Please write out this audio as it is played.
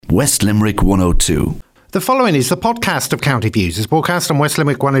West Limerick 102. The following is the podcast of County Views. It's broadcast on West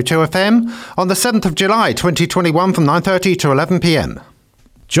Limerick 102 FM on the 7th of July 2021 from 9:30 to 11pm.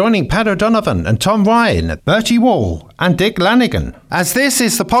 Joining Pat O'Donovan and Tom Ryan, Bertie Wall and Dick Lanigan. As this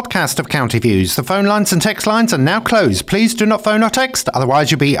is the podcast of County Views, the phone lines and text lines are now closed. Please do not phone or text,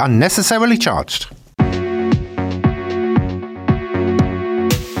 otherwise you'll be unnecessarily charged.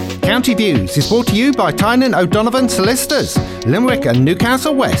 County Views is brought to you by Tynan O'Donovan Solicitors, Limerick and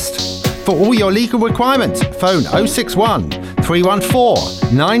Newcastle West. For all your legal requirements, phone 061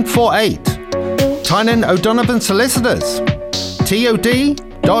 314 948. Tynan O'Donovan Solicitors,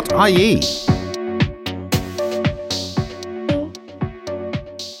 tod.ie.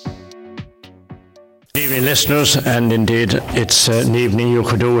 Good evening, listeners, and indeed it's an evening you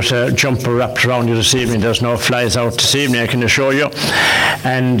could do with a jumper wrapped around you this evening. There's no flies out this evening, I can assure you.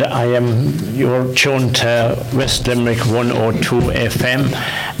 And you're tuned to West Limerick 102 FM,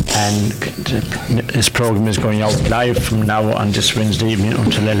 and this programme is going out live from now on this Wednesday evening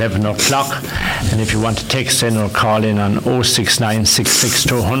until 11 o'clock. And if you want to text in or call in on 069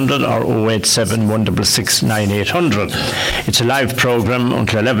 66200 or 087 166 9800. It's a live programme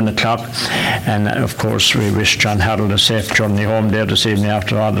until 11 o'clock, and of course we wish John Harold a safe journey home there this evening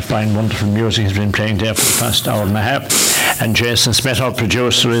after all the fine wonderful music he's been playing there for the past hour and a half. And Jason Smith, our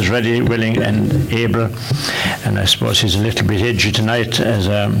producer, is ready, willing and able, and I suppose he's a little bit edgy tonight as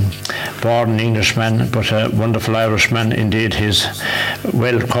a born Englishman but a wonderful Irishman. Indeed, he's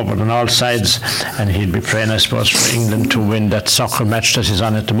well covered on all sides, and he'll be praying, I suppose, for England to win that soccer match that is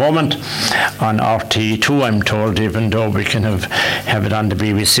on at the moment on RTE2, I'm told, even though we can have it on the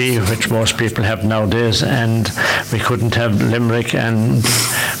BBC, which most people have nowadays, and we couldn't have Limerick and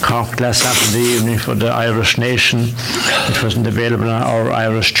Cork last Saturday evening for the Irish nation. It wasn't available on our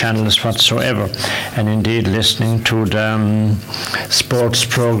Irish channels whatsoever. And indeed, listening to the sports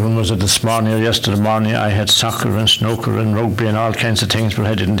programme, was it this morning or yesterday morning, I had soccer and snooker and rugby and all kinds of things, but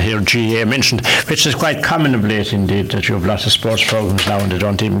I didn't hear GA mentioned, which is quite common of late indeed, that you have lots of sports programmes now and they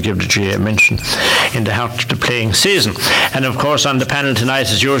don't even give the GA mention in the heart of the playing season. And of course on the panel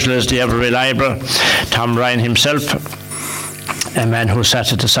tonight, as usual, is the ever reliable Tom Ryan himself, a man who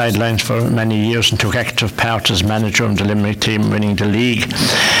sat at the sidelines for many years and took active part as manager of the Limerick team, winning the league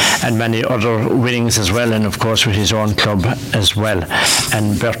and many other winnings as well, and of course with his own club as well.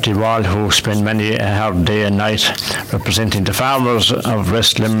 And Bertie Wall, who spent many a hard day and night representing the farmers of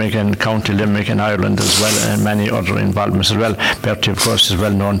West Limerick and County Limerick and Ireland as well, and many other involvements as well. Bertie, of course, is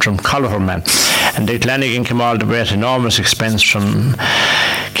well known from Colliverman. And Dick Lanigan came all the way at enormous expense from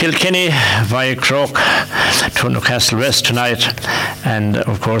Kilkenny via Croke to Newcastle West tonight, and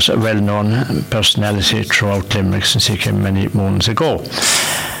of course a well-known personality throughout Limerick since he came many moons ago.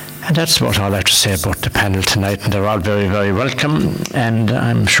 And that's about all I have to say about the panel tonight, and they're all very, very welcome. And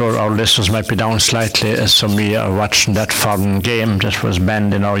I'm sure our listeners might be down slightly as some of you are watching that foreign game that was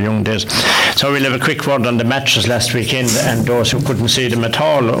banned in our young days. So we'll have a quick word on the matches last weekend, and those who couldn't see them at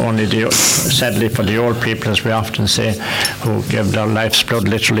all, only sadly for the old people, as we often say, who gave their life's blood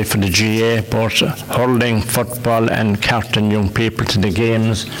literally for the GA, both hurling, football and carting young people to the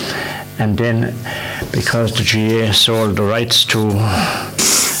games. And then because the GA sold the rights to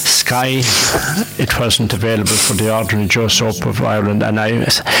Sky, it wasn't available for the ordinary Joe Soap of Ireland. And I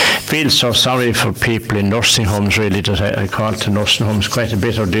feel so sorry for people in nursing homes, really, that I call to nursing homes quite a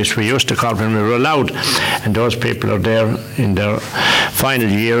bit of this. We used to call when we were allowed, and those people are there in their final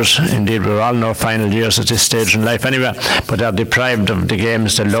years. Indeed, we're all in our final years at this stage in life anyway, but are deprived of the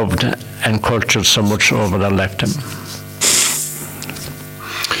games they loved and cultured so much over their lifetime.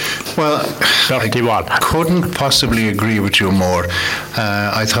 Well, I couldn't possibly agree with you more.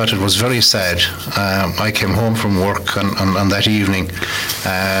 I thought it was very sad. I came home from work on that evening,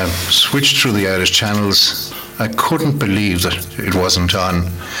 switched through the Irish channels. I couldn't believe that it wasn't on.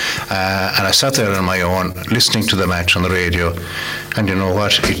 And I sat there on my own, listening to the match on the radio. And you know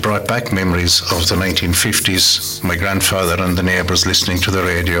what? It brought back memories of the 1950s, my grandfather and the neighbours listening to the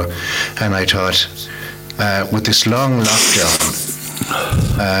radio. And I thought, with this long lockdown,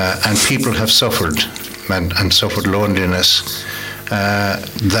 and people have suffered and suffered loneliness,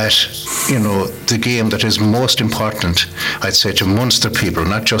 that, you know, the game that is most important, I'd say, to Munster people,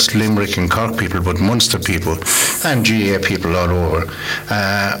 not just Limerick and Cork people, but Munster people and GA people all over.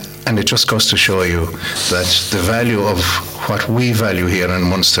 And it just goes to show you that the value of what we value here in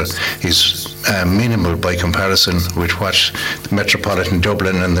Munster is minimal by comparison with what Metropolitan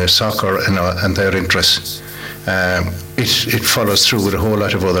Dublin and their soccer and their interests. It follows through with a whole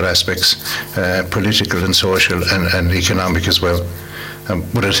lot of other aspects, political and social and economic as well.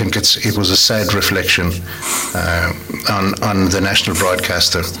 but I think it was a sad reflection on the national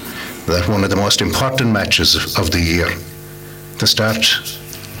broadcaster that one of the most important matches of the year, the start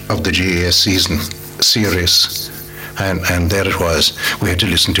of the GAA season series, and there it was. We had to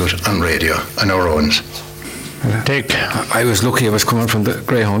listen to it on radio on our own. Dick. I was lucky. I was coming from the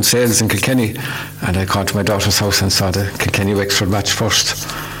Greyhound sales in Kilkenny, and I called to my daughter's house and saw the Kilkenny Wexford match first,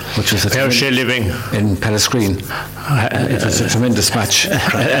 which was Where was she living? In Pellisgreen. It was a tremendous match.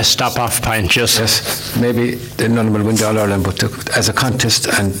 A stop-off point, just. Yes, maybe none will win the All-Ireland, but as a contest,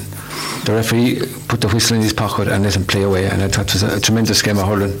 and the referee put the whistle in his pocket and let him play away, and I thought it was a tremendous game of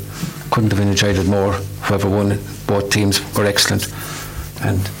hurling. Couldn't have enjoyed it more. Whoever won, both teams were excellent,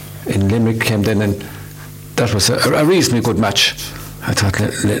 and in Limerick came then, and that was a reasonably good match. I thought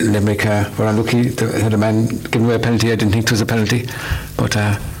Limerick were unlucky. They had a man giving away a penalty. I didn't think it was a penalty, but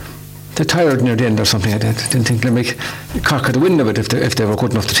they tired near the end or something. I didn't think Limerick, Cork had the win of it if they were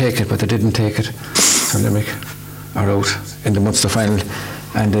good enough to take it, but they didn't take it. So Limerick are out in the Munster final.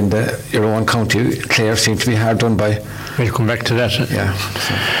 And in your own county, Clare seemed to be hard done by. We'll come back to that. Yeah.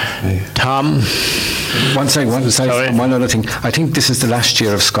 Tom? One other thing. I think this is the last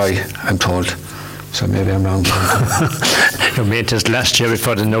year of Sky, I'm told. So maybe I'm wrong. You mean it is last year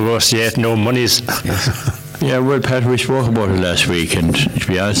before the negotiate no monies? Yes. Yeah, well, Pat, we spoke about it last week, and to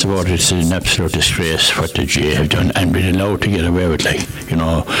be honest about it, it's an absolute disgrace what the GAA have done and been allowed to get away with.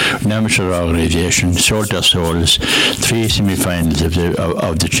 An amateur organisation sold their souls, 3 semi-finals of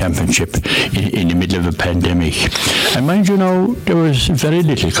the championship in the middle of a pandemic. And mind you now, there was very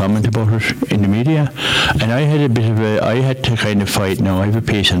little comment about it in the media, and I had to kind of fight. Now I have a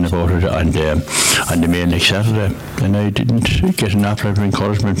piece on about it on the Mail next Saturday, and I didn't get an awful lot of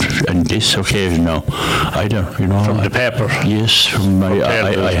encouragement on this occasion now either. From the paper. Yes,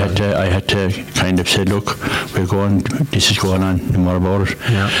 I had to kind of say, look, this is going on, no more about it.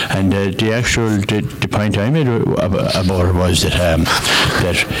 Yeah. And the point I made about it was that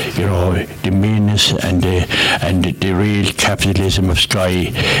the meanness and the real capitalism of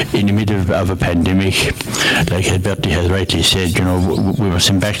Sky in the middle of a pandemic, like Bertie has rightly said, we were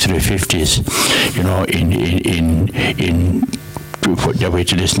sent back to the 50s, in put their way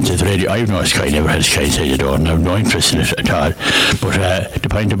to listen to the radio. I've no Sky, never had Sky inside the door, and I've no interest in it at all. But the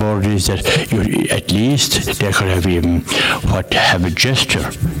point about it is that at least they could have have a gesture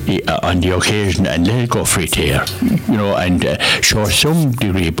on the occasion and let it go free to air, and show some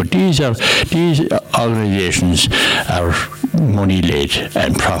degree. But these organisations are money led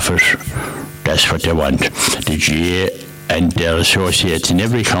and profit. That's what they want. The GAA and their associates in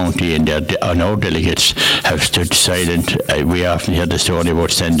every county and our delegates have stood silent. We often hear the story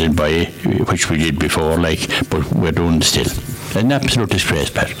about standing by, which we did before, but we're doing it still. An absolute disgrace,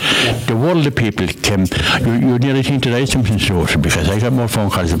 Pat. Yeah. The world of people came. You nearly think that I had something social, because I got more phone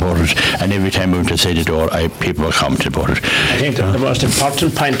calls about it, and every time we went inside the door, people were commenting about it. I think the most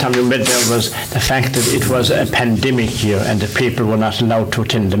important point, Tom, you made there was the fact that it was a pandemic year and the people were not allowed to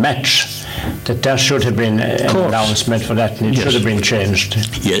attend the match. That there should have been an announcement for that, and it should have been changed.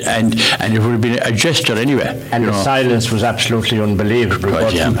 Yeah, and it would have been a gesture anyway. And the silence was absolutely unbelievable,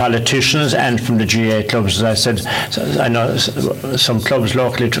 both from politicians and from the GAA clubs. As I said, I know some clubs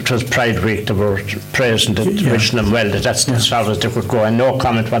locally, it was Pride Week, they were praising and wishing them well, that's as far as they could go, and no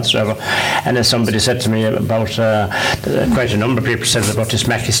comment whatsoever. And then somebody said to me about, quite a number of people said about this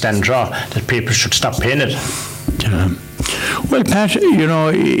Mackistan draw, that people should stop paying it. Well, Pat,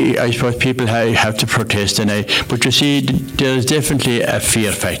 I suppose people have to protest, but you see, there's definitely a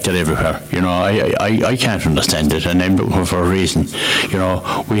fear factor everywhere. I can't understand it, and I'm looking for a reason.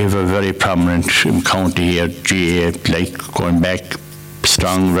 We have a very prominent county here, GAA, going back,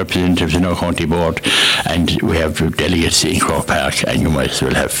 strong representatives in our county board, and we have delegates in Croke Park, and you might as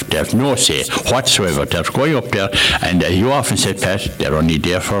well have no say whatsoever. They're going up there, and as you often said, Pat, they're only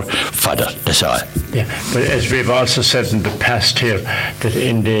there for fodder, that's all. Yeah, but as we've also said in the past here, that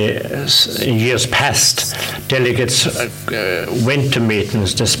in the years past, delegates went to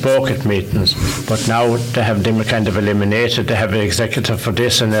meetings, they spoke at meetings, but now they have them kind of eliminated. They have an executive for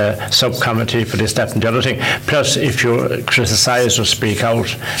this and a subcommittee for this, that and the other thing. Plus, if you criticise or speak out,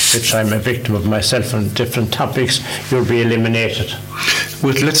 which I'm a victim of myself on different topics, you'll be eliminated.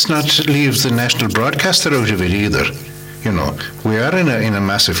 Well, let's not leave the national broadcaster out of it either. We are in a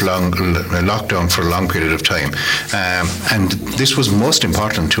massive long lockdown for a long period of time, and this was most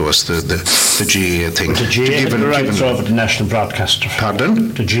important to us, the GAA thing. The GAA had the rights over the national broadcaster.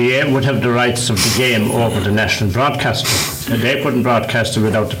 Pardon? The GAA would have the rights of the game over the national broadcaster. They couldn't broadcast it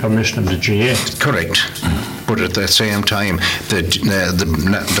without the permission of the GAA. Correct. But at the same time, the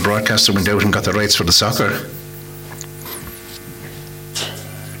broadcaster went out and got the rights for the soccer.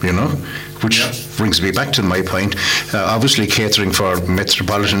 which brings me back to my point. Obviously, catering for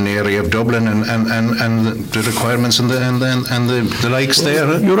metropolitan area of Dublin and the requirements and the likes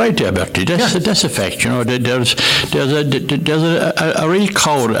there. You're right there, Bertie. That's a fact. There's a real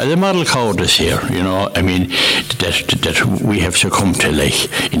code, a model code is here. I mean that we have succumbed to,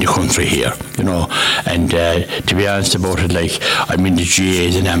 like in the country here. And to be honest about it, the GA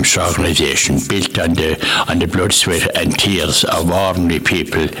is an amateur organisation built on the blood, sweat, and tears of ordinary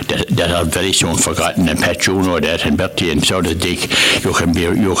people that are very soon forgotten. And Pat, you know that, and Bertie, and so does Dick. You can be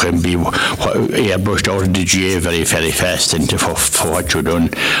brushed out of the GA very, very fast into for what you've done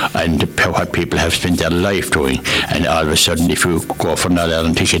and what people have spent their life doing. And all of a sudden, if you go for an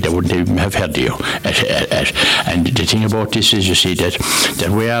All-Ireland ticket, they wouldn't even have heard of you. And the thing about this is, you see, that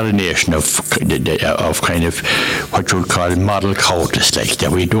we are a nation of kind of what you would call model cowardice, like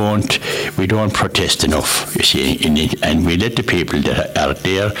that we don't protest enough, you see, and we let the people that are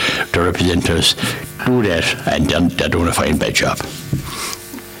there, the representatives, do that, and they're doing a fine bad job.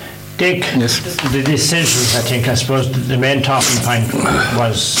 Dick, the decisions, I suppose the main talking point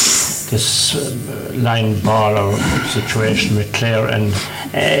was this line ball or situation with Clare, and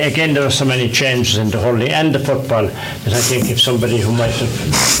again there are so many changes in the hurling and the football that I think if somebody who might have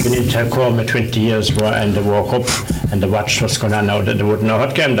been into a coma 20 years ago and they woke up and they watched what's going on now, that they wouldn't know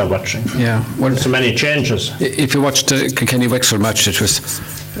what game they're watching. Yeah, well, so many changes. If you watched the Kilkenny-Wexford match, it was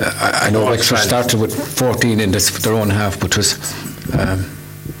I know Wexford started with 14 in their own half, but it was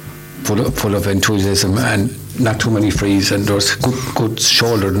full of enthusiasm and not too many frees, and there was good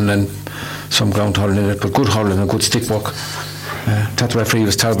shouldering and some ground hurling in it, but good hurling and good stick work. That referee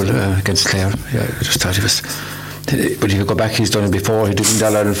was terrible against Clare. Yeah, I just thought he was. But if you go back, he's done it before. He did in the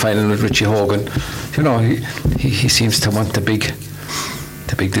All-Ireland final with Richie Hogan. He seems to want the big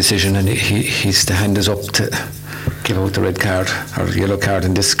decision, and he's the hand is up to give out the red card or yellow card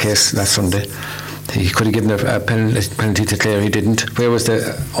in this case last Sunday. He could have given a penalty to Clare. He didn't. Where was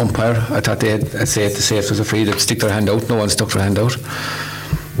the umpire? I thought they had to say if there was a free, they'd stick their hand out. No one stuck their hand out.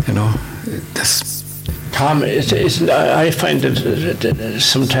 That's. Tom, I find that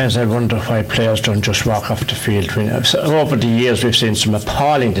sometimes I wonder why players don't just walk off the field. Over the years we've seen some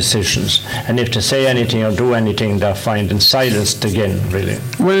appalling decisions, and if they say anything or do anything, they're fined and silenced again, really.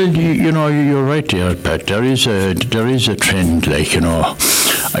 Well, you're right there, Pat. There is a trend,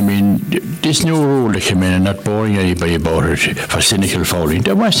 this new rule that came in, and not boring anybody about it, for cynical fouling.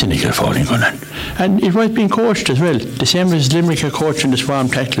 There was cynical fouling going on. And it was being coached as well. The same as Limerick are coaching the swarm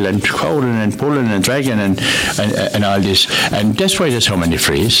tackle and crowding and pulling and dragging and all this. And that's why there's so many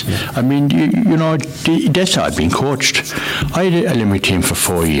frees. Yeah. That's all being coached. I had a Limerick team for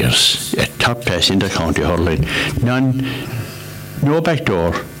 4 years, at top class inter-county hurling. No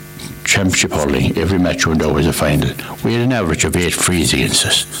backdoor. Championship hurling, every match when there was a final. We had an average of 8 frees against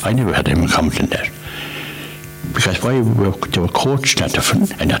us. I never had anyone commenting that. Because they were coached not to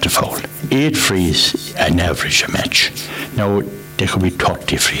foul. 8 frees, an average a match. Now, there could be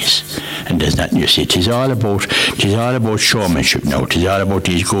 30 frees. And there's nothing, you see. It is all about showmanship now. It is all about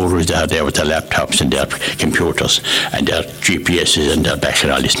these gurus that are there with their laptops and their computers and their GPSs and their back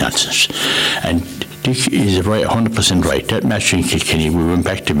and all this nonsense. And Dick is 100% right. That match in Kilkenny, we went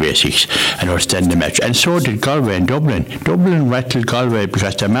back to basics and understand the match. And so did Galway and Dublin. Dublin rattled Galway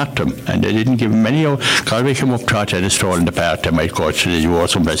because they marked them, and they didn't give them any. Galway came up, thought they had a stroll in the park. They might go to the war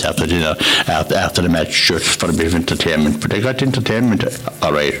someplace after dinner, after the match, just for a bit of entertainment. But they got entertainment,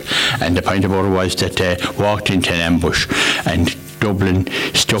 all right. And the point about it was that they walked into an ambush, and Dublin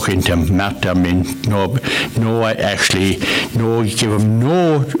stuck into them, marked them in, give them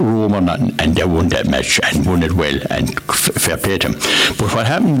no room or nothing, and they won that match and won it well, and fair play to them. But what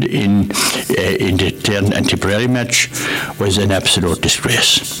happened in the Tern and Tipperary match was an absolute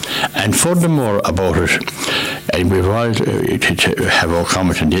disgrace. And furthermore about it, and we've all to have our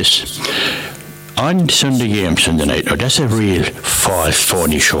comment on this, on Sunday night, now that's a real false,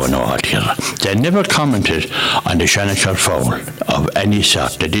 phony show now altogether. They never commented on the Shanachar foul of any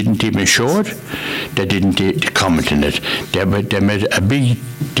sort. They didn't even show it. They didn't comment on it. They made a big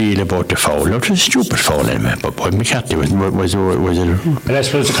deal about the foul. It was a stupid foul anyway, but Boyd McCarthy was But I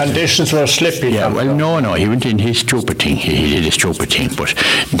suppose the conditions were slippy. Yeah, well, no, he went in his stupid thing. He did a stupid thing, but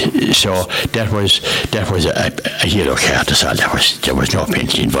so that was a yellow card. That's all. There was no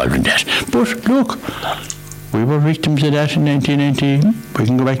penalty involved in that. But look, we were victims of that in 1990. We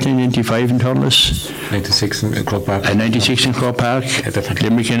can go back to 1995 in Thurles. 96 in Croke Park. And 96 in Croke Park.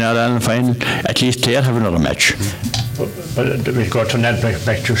 Limerick in All-Ireland final. At least they'll have another match. But we'll go to Ned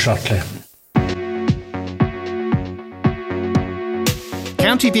back to shortly.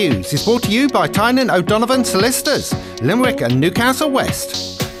 County Views is brought to you by Tynan O'Donovan Solicitors, Limerick and Newcastle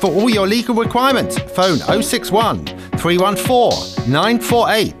West. For all your legal requirements, phone 061 314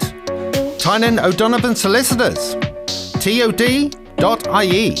 948. Tynan O'Donovan Solicitors.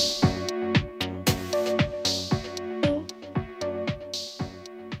 TOD.ie.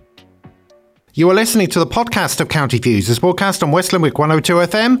 You are listening to the podcast of County Views, as broadcast on West Limerick 102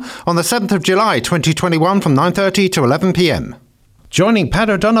 FM on the 7th of July 2021 from 9:30 to 11 p.m. Joining Pat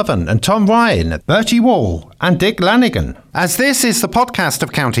O'Donovan and Tom Ryan, Bertie Wall and Dick Lanigan. As this is the podcast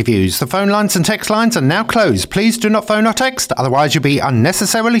of County Views, the phone lines and text lines are now closed. Please do not phone or text, otherwise you'll be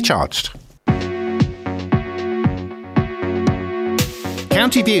unnecessarily charged.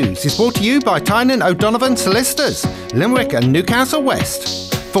 County Views is brought to you by Tynan O'Donovan Solicitors, Limerick and Newcastle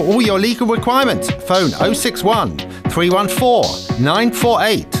West. For all your legal requirements, phone 061 314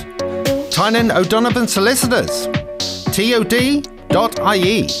 948. Tynan O'Donovan Solicitors. TOD.ie.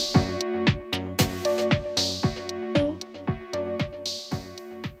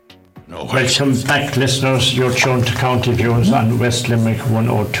 Welcome back, listeners. You're tuned to County Views on West Limerick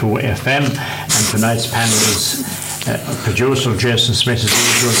 102 FM, and tonight's panel is producer Jason Smith as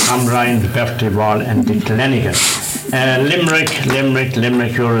usual, Tom Ryan, Bertie Wall and Dick Lanigan. Limerick, Limerick,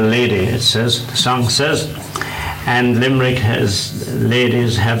 Limerick, you're a lady, it says, the song says. And Limerick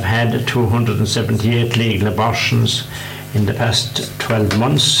ladies have had 278 legal abortions in the past 12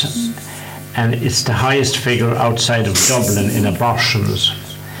 months, and it's the highest figure outside of Dublin in abortions.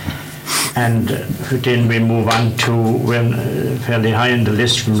 And then we move on to, we're fairly high on the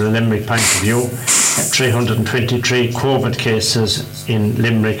list from the Limerick point of view, 323 COVID cases in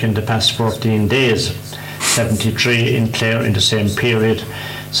Limerick in the past 14 days, 73 in Clare in the same period.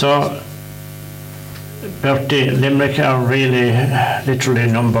 So, Bertie, Limerick are really literally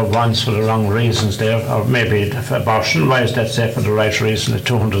number ones for the wrong reasons there, or maybe abortion-wise, let's say for the right reason, at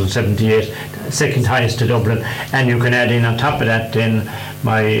 278, second highest to Dublin. And you can add in on top of that then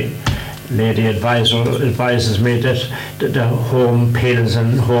my lady advisor advises me that the home pills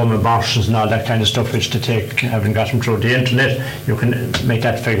and home abortions and all that kind of stuff which to take, having got them through the internet, you can make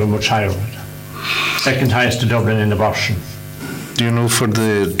that figure much higher. Second highest to Dublin in abortion. Do you know, for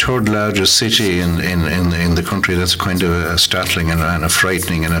the third largest city in the country, that's kind of a startling and a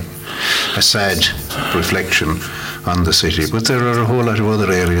frightening and a sad reflection on the city. But there are a whole lot of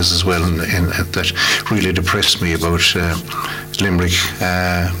other areas as well that really depressed me about Limerick.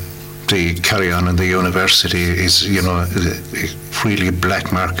 The carry-on in the university is, really a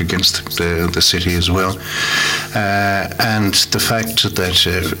black mark against the city as well. And the fact that,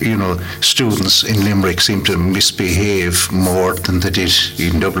 students in Limerick seem to misbehave more than they did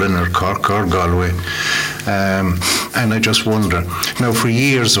in Dublin or Cork or Galway. And I just wonder. Now, for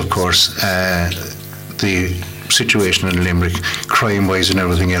years, of course, the situation in Limerick, crime-wise and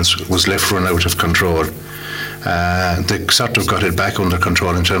everything else, was left run out of control. They sort of got it back under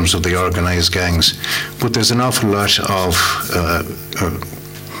control in terms of the organised gangs, but there's an awful lot of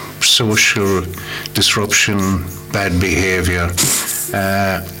social disruption, bad behaviour,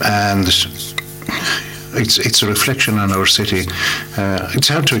 and it's a reflection on our city. It's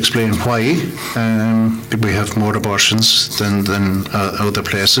hard to explain why we have more abortions than other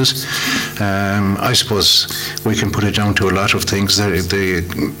places. I suppose we can put it down to a lot of things. The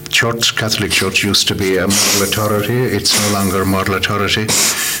Church, Catholic Church, used to be a moral authority. It's no longer a moral authority.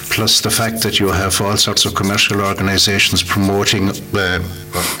 Plus the fact that you have all sorts of commercial organisations promoting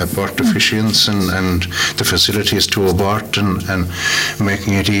abortifacients and the facilities to abort and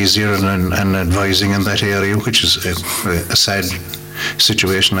making it easier and advising in that area, which is a sad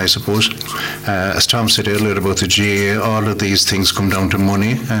situation, I suppose. As Tom said earlier about the GAA, all of these things come down to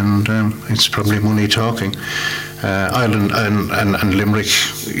money, and it's probably money talking. Ireland and Limerick,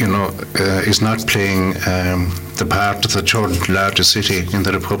 is not playing the part of the third largest city in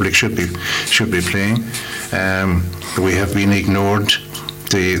the Republic should be playing. We have been ignored.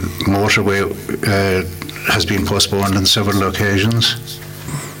 The motorway has been postponed on several occasions.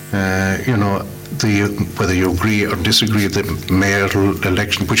 Whether you agree or disagree with the mayoral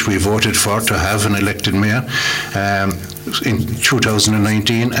election, which we voted for to have an elected mayor in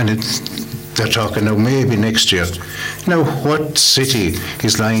 2019, and they're talking now maybe next year. Now, what city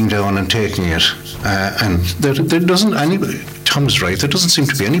is lying down and taking it? And there doesn't anybody. Tom's right. There doesn't seem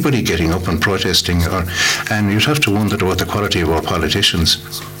to be anybody getting up and protesting, and you'd have to wonder about the quality of our politicians.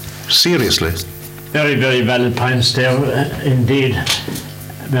 Seriously. Very, very valid points there, indeed.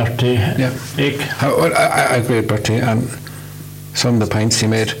 Bertie, yeah. I agree with Bertie and some of the points he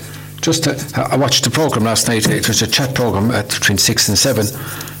made. I watched the programme last night. It was a chat programme between 6 and 7,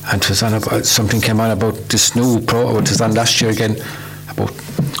 and it was on about, something came on about this new it was on last year again, about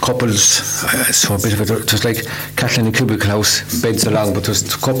couples. So a bit of it was like Kathleen in Cubicle House, beds along, but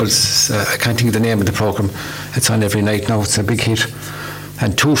there's couples. I can't think of the name of the programme. It's on every night now. It's a big hit.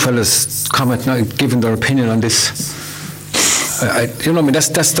 And two fellas comment now, giving their opinion on this.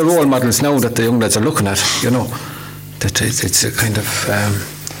 That's the role models now that the young lads are looking at. That it's a kind of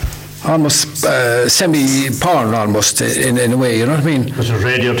almost semi-porn, almost in a way. You know what I mean? Was it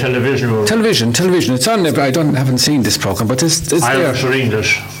radio, television? Or television. It's on. Haven't seen this program, but it's Irish there. or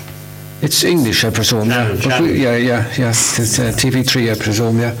English? It's English, I presume. Channel. It's TV3, I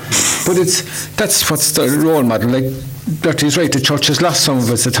presume. Yeah, but that's what's the role model. Like Bertie's right. The church has lost some of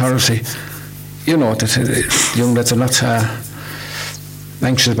its authority. That young lads are not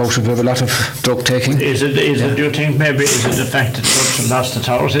anxious about it. We have a lot of drug taking. Is it? Do you think maybe is it the fact that church lost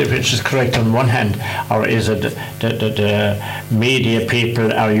authority, which is correct on one hand, or is it that the media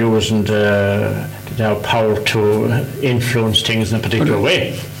people are using their power to influence things in a particular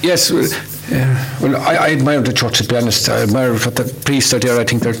way? Yes. Well, I admire the church, to be honest. I admire what the priests are there. I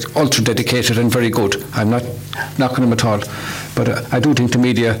think they're ultra dedicated and very good. I'm not knocking them at all. But I do think the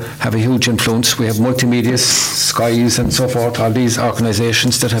media have a huge influence. We have multimedia, Skies and so forth, all these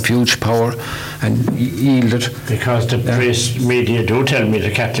organisations that have huge power and yielded. Because the priest media do tell me,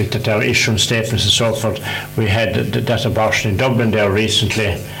 the Catholic, that they're issuing statements and so forth. We had that abortion in Dublin there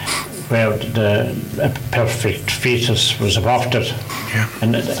recently, where the perfect fetus was aborted. Yeah.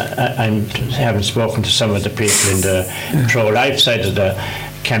 And I haven't spoken to some of the people in the pro-life side of the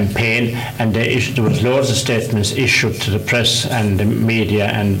campaign, and there was loads of statements issued to the press and the media,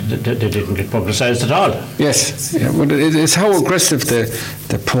 and they didn't get publicised at all. Yes, well, it's how aggressive the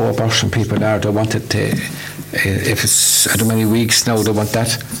pro-abortion people are. They want it to, if it's how many weeks now, they want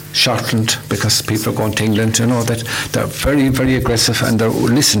that shortened because people are going to England. That they're very, very aggressive and they're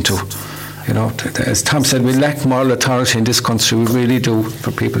listened to. As Tom said, we lack moral authority in this country. We really do,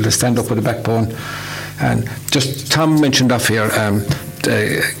 for people to stand up with a backbone. And just Tom mentioned off here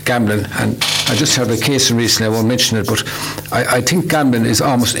gambling, and I just heard a case recently. I won't mention it, but I think gambling is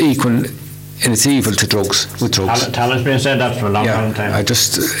almost equal in its evil to drugs. Tom has been saying that for a long time.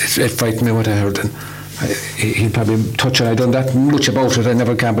 It frightened me what I heard, and he'll probably touch on. I don't know that much about it. I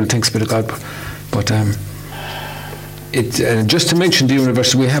never gambled, thanks be to God, but just to mention the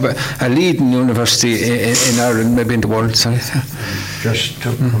university, we have a leading university in Ireland, maybe in the world. Sorry. Just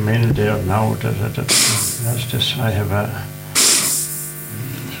to come in there now, that's this. I have a.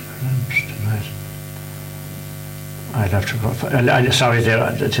 I'd have to go. Sorry, there.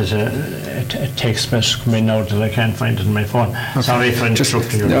 It is a text message coming now that I can't find it on my phone. Okay. Sorry for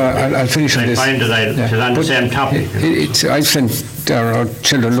interrupting you. I'll finish on this. I find it. It's on the same topic. I've sent our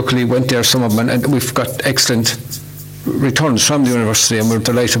children. Luckily, went there, some of them, and we've got excellent returns from the university, and we're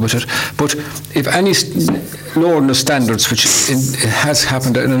delighted with it. But if any lowering of standards, which has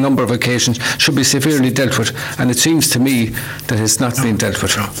happened on a number of occasions, should be severely dealt with, and it seems to me that it's not being dealt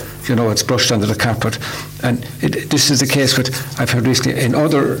with. It's brushed under the carpet, and this is the case with, I've heard recently, in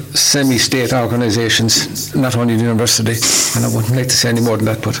other semi-state organisations, not only the university, and I wouldn't like to say any more than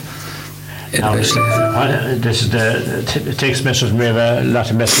that, but this is the text message. We have a lot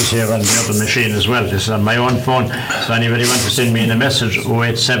of messages here on the other machine as well. This is on my own phone, so anybody wants to send me in a message,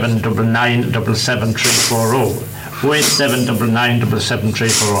 08799777340.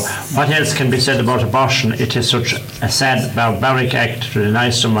 08799777340. What else can be said about abortion? It is such a sad, barbaric act to deny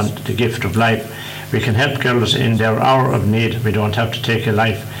someone the gift of life. We can help girls in their hour of need. We don't have to take a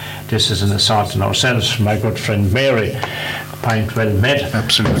life. This is an assault on ourselves. My good friend Mary. Point well made.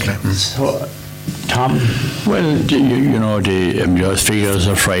 Absolutely. So, Tom? Well, those figures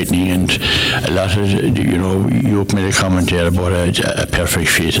are frightening, and a lot of, you made a comment there about a perfect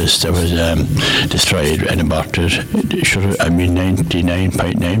fetus that was destroyed and aborted.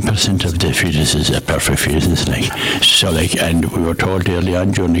 99.9% of the fetuses are perfect fetuses, and we were told early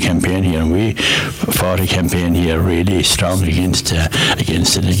on during the campaign here, and we fought a campaign here really strong against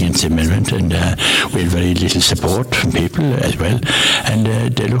the amendment, and we had very little support from people as well, and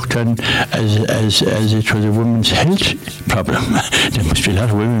they looked on as it was a women's health problem. There must be a lot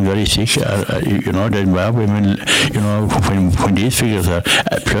of women very sick, there were women, when these figures are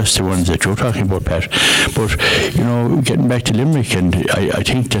plus the ones that you're talking about, Pat. But, getting back to Limerick, and I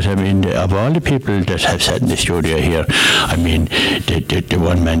think that, of all the people that have sat in the studio here, the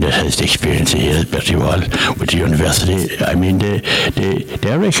one man that has the experience here is Bertie Wall with the university.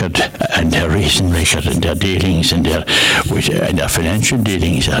 Their record and their recent record and their dealings and their financial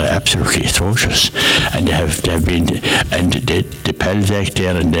dealings are absolutely atrocious. and they have been, and the Pels Act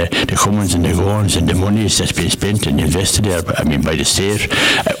there, and the comings and the goings and the monies that's been spent and invested there, I mean, by the state,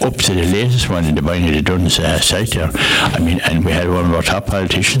 up to the latest one in the buying of the Duns site there. I mean, and we had one of our top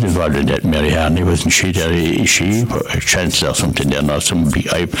politicians involved in that, Mary Harney, wasn't she there? Is she a chancellor or something there? Not some big,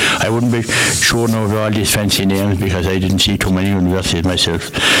 I wouldn't be sure now of all these fancy names because I didn't see too many universities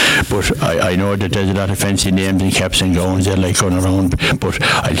myself, but I know that there's a lot of fancy names and caps and gowns there like going around, but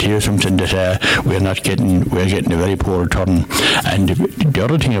I'll tell you something that we're getting a very poor return. And the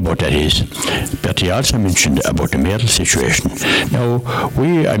other thing about that is that he also mentioned about the mayoral situation. Now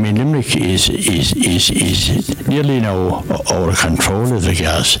Limerick is nearly now our control of the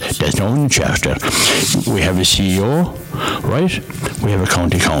gas. There's no one in charge there. We have a CEO, right? We have a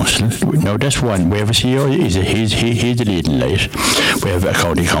county council. Now that's one. We have a CEO. He's the leading light. We have a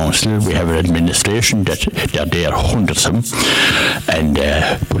county council. We have an administration that they're there, hundreds of them, and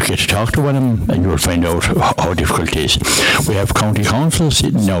we'll get to talk to one of them, and you'll find out how difficult it is. We have county councils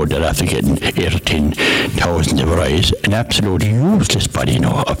now that after getting 8 or 10,000 of rise, an absolutely useless body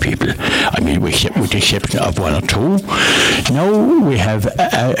now of people. I mean, with the exception of one or two. Now we have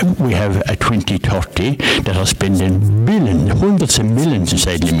a 2030 that are spending hundreds of millions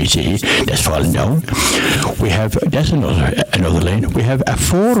inside Limerick City. That's fallen down. That's another line. We have a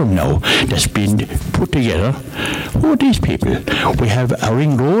forum now that's been put together. Who are these people? We have a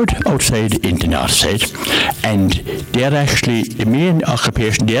ring road outside in the north side, and they're actually, the main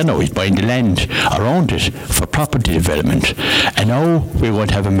occupation there now is buying the land around it for property development. And now we're going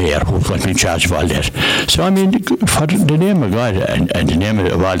to have a mayor who's going to be in charge of all that. So I mean, for the name of God and the name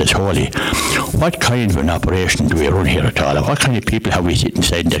of all that's holy, what kind of an operation do we run here at all? What kind of people have we sit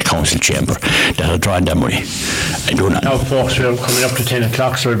inside that council chamber that are drawing their money and doing that? Now folks, we're coming up to 10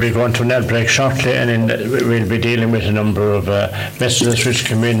 o'clock, so we'll be going to an ad break shortly, and then we'll be dealing with a number of messages which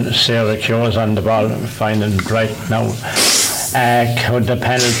come in. Sarah Keogh's on the ball, fine and right now. Could the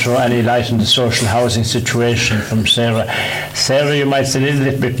panel throw any light on the social housing situation from Sarah? Sarah, you might say a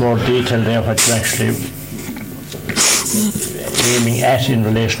little bit more detail there, what you're actually aiming at in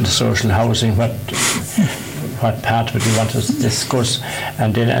relation to social housing, what part of it you want to discuss.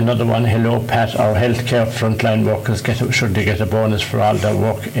 And then another one, hello Pat, our healthcare frontline workers should they get a bonus for all their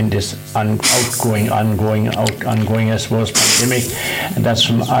work in this ongoing I suppose pandemic. And that's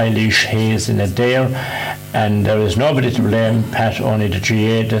from Eilish Hayes in Adair. And there is nobody to blame, Pat, only the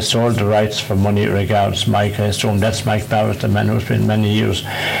GA. They sold the rights for money. Regards, Mike. I assume that's Mike Barrett, the man who's been many years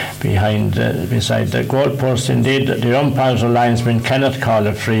beside the goalpost. Indeed, the umpires or linesmen cannot call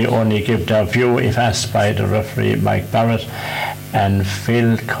a free, only give their view if asked by the referee, Mike Barrett. And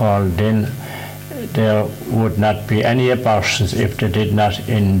Phil called in, there would not be any abortions if they did not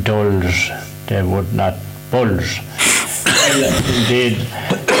indulge. They would not bulge. Well, indeed,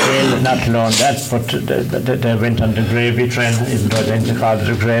 well, not alone that, but they went on the gravy train, even though they didn't call it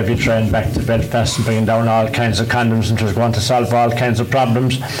the gravy train, back to Belfast and bringing down all kinds of condoms, and it was going to solve all kinds of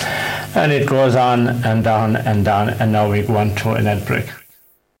problems. And it goes on and on and on, and now we go on to an ad break.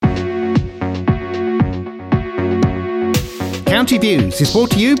 County Views is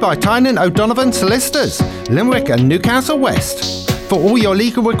brought to you by Tynan O'Donovan Solicitors, Limerick and Newcastle West. For all your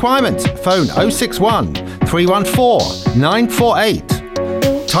legal requirements, phone 061 314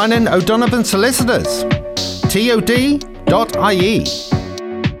 948. Tynan O'Donovan Solicitors, tod.ie.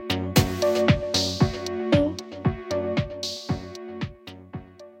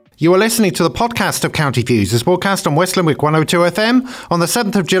 You are listening to the podcast of County Views. It's broadcast on West Limerick 102 FM on the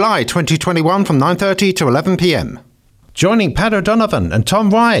 7th of July 2021 from 9:30 to 11 p.m. Joining Pat O'Donovan and Tom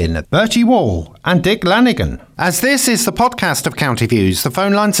Ryan, Bertie Wall and Dick Lanigan. As this is the podcast of County Views, the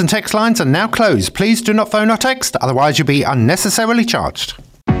phone lines and text lines are now closed. Please do not phone or text, otherwise you'll be unnecessarily charged.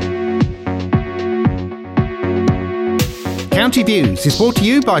 County Views is brought to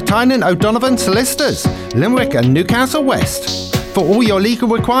you by Tynan O'Donovan Solicitors, Limerick and Newcastle West. For all your legal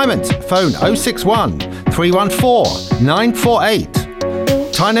requirements, phone 061 314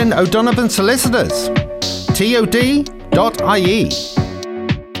 948. Tynan O'Donovan Solicitors, tod.ie.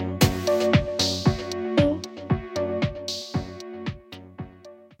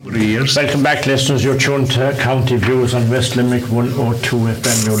 Welcome back, listeners. You're tuned to County Views on West Limerick 102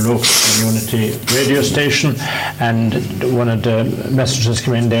 FM, your local community radio station. And one of the messages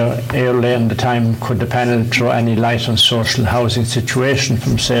came in there early in the time, could the panel throw any light on social housing situation,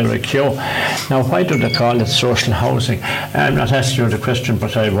 from Sarah Keogh. Now, why do they call it social housing? I'm not asking you the question,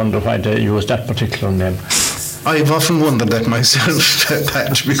 but I wonder why they use that particular name. I've often wondered that myself,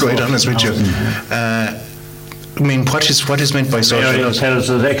 Pat, to be quite honest with you. I mean, what is meant by social Mary housing? tells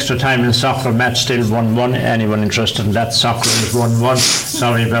us extra time in soccer match still 1-1. Anyone interested in that? Soccer is 1-1.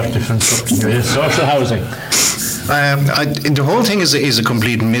 Sorry about different social housing. The whole thing is a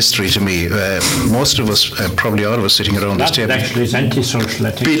complete mystery to me. Most of us, probably all of us sitting around this table, Actually, it's anti-social.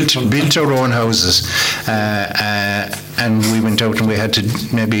 I think built our own houses, and we went out and we had to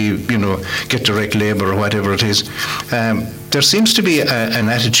maybe, get direct labour or whatever it is. There seems to be an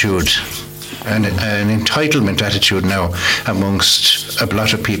attitude, an entitlement attitude now amongst a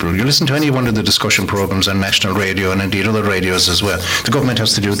lot of people. You listen to any one of the discussion programmes on national radio and indeed other radios as well. The government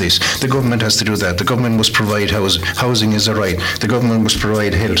has to do this, the government has to do that, the government must provide housing, housing is a right, the government must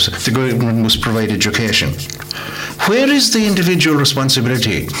provide health, the government must provide education. Where is the individual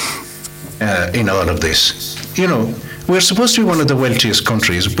responsibility in all of this? We're supposed to be one of the wealthiest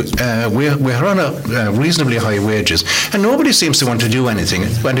countries, but we're on a reasonably high wages, and nobody seems to want to do anything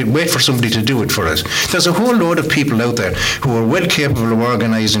and wait for somebody to do it for us. There's a whole load of people out there who are well capable of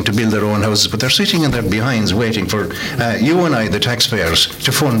organising to build their own houses, but they're sitting in their behinds waiting for you and I, the taxpayers,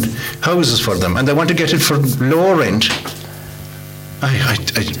 to fund houses for them, and they want to get it for low rent.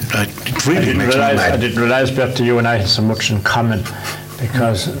 It really makes me mad. I didn't realise, Bertie, you and I had so much in common,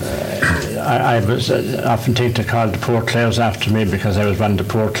 because I was often think to call the Poor Clares after me, because I was one of the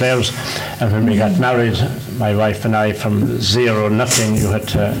Poor Clares, and when we got married, my wife and I, from zero, nothing, you had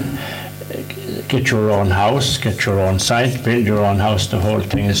to get your own house, get your own site, build your own house. The whole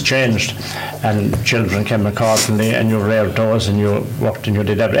thing has changed, and children came accordingly, and you reared those, and you worked and you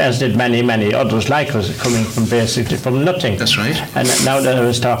did everything, as did many others like us, coming from basically from nothing. That's right. And now that I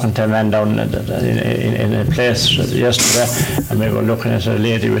was talking to a man down in a place yesterday, and we were looking at a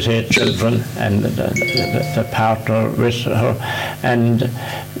lady with 8 children and the partner with her, and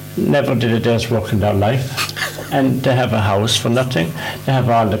never did a day's work in their life. And they have a house for nothing. They have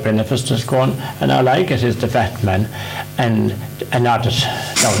all the benefits that's going, and all I get is the VAT man, and added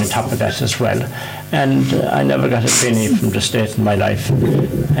down on top of that as well. And I never got a penny from the state in my life.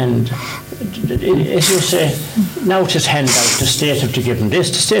 And as you say, now it is handout. The state have to give them this,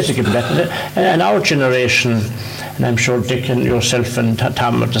 the state have to give them that. And our generation, and I'm sure Dick and yourself and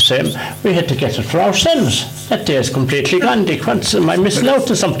Tom are the same, we had to get it for ourselves. That day is completely gone. Dick, am I missing out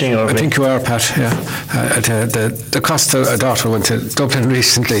on something? I think you are, Pat, yeah. The cost of a daughter went to Dublin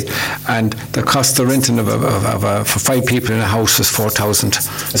recently, and the cost of renting for 5 people in a house was 4,000.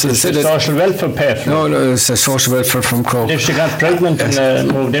 So the social welfare pay for it? No, it's a social welfare from Croke. If she got pregnant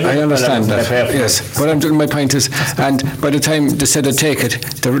and moved in, I understand that, yes. But my point is, and by the time they said they'd take it,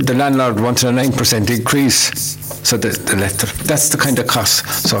 the landlord wanted a 9% increase. So they left it. That's the kind of cost.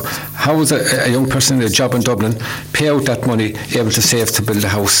 So how was a young person in a job in Dublin pay out that money, able to save to build a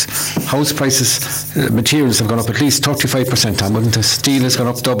house? House prices, materials have gone up at least 35% on, wouldn't it? Steel has gone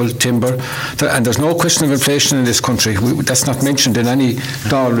up double, timber. And there's no question of inflation in this country. That's not mentioned in any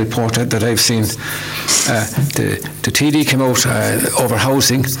Dáil report that I've seen. The TD came out over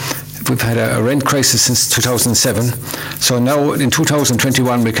housing. We've had a rent crisis since 2007. So now in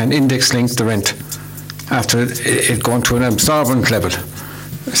 2021 we can index link the rent after it going to an absorbent level.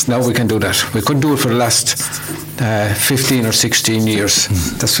 So now we can do that. We couldn't do it for the last 15 or 16 years.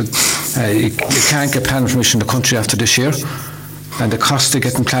 That's what, you can't get planning permission in the country after this year, and the cost of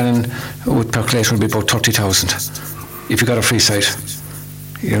getting planning with percolation will be about 30,000 if you got a free site.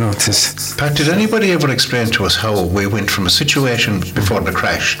 It is. Pat, did anybody ever explain to us how we went from a situation before the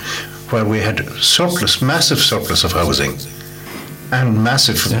crash where we had massive surplus of housing and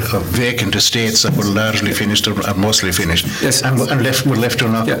massive vacant estates that were largely finished or mostly finished, yes, and were left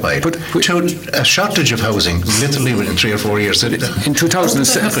unoccupied, to a shortage of housing literally within 3 or 4 years? In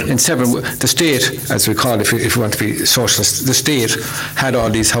 2007, the state, as we call it, if you want to be socialist, the state had all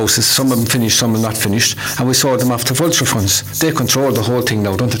these houses, some of them finished, some of them not finished, and we sold them off to vulture funds. They control the whole thing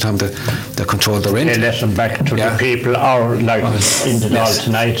now, don't they, Tom? They control the rent. They let them back to the people, or like in the Dáil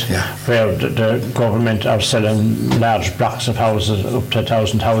tonight, where the government are selling large blocks of houses, up to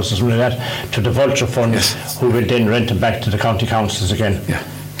 1,000 houses, something like that, to the vulture funds, who will then rent them back to the county councils again. Yeah.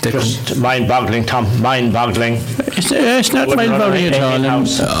 Just mind-boggling, Tom, mind-boggling. It's not mind-boggling at all.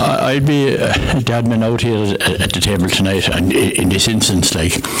 I'd be the admin out here at the table tonight, and in this instance,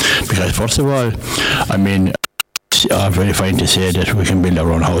 because first of all, I mean, are very fine to say that we can build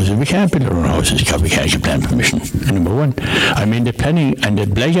our own houses. We can't build our own houses because we can't get planning permission. Number one, I mean, the planning and the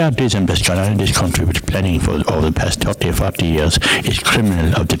blackguardism that's gone on in this country with planning for over the past 30 or 40 years is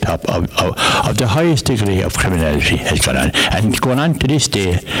criminal of the top of the highest degree of criminality has gone on, and going on to this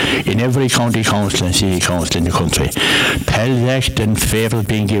day in every county council and city council in the country. Pell Act and favours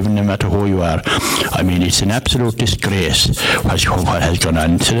being given no matter who you are. I mean, it's an absolute disgrace what has gone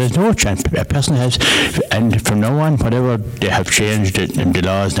on. So there's no chance a person has, and from now on, whatever they have changed in the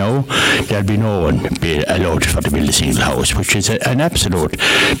laws now, there'll be no one be allowed for to build a single house, which is an absolute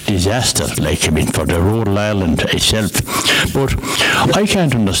disaster, like, I mean, for the rural Ireland itself. But I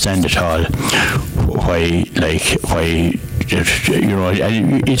can't understand at all why you know,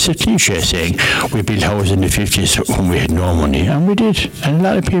 it's a cliche saying we built houses in the 50s when we had no money, and we did, and a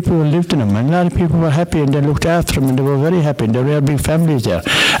lot of people lived in them, and a lot of people were happy, and they looked after them, and they were very happy, and there were big families there,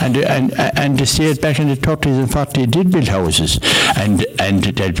 and the state back in the 30s and 40s did build houses, and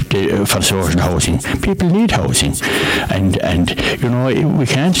for social housing. People need housing, and you know, we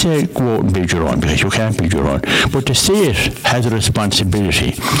can't say go out and build your own, because you can't build your own, but the state has a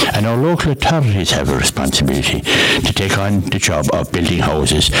responsibility, and our local authorities have a responsibility to take on the job of building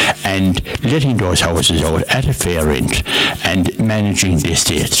houses and letting those houses out at a fair rent and managing the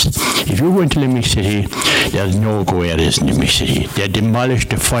estates. If you go into Limerick City, there's no go areas in Limerick City. They demolished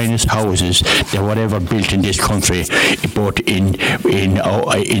the finest houses that were ever built in this country, both in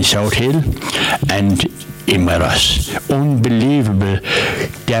South Hill and in Maras. Unbelievable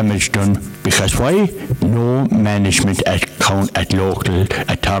damage done, because why? No management at local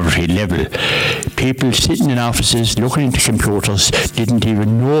authority level. People sitting in offices looking into computers didn't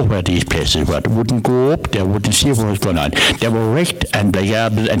even know where these places were. They wouldn't go up there, wouldn't see what was going on. They were wrecked and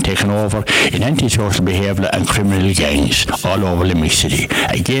blackguarded and taken over in antisocial behaviour and criminal gangs all over Limerick City.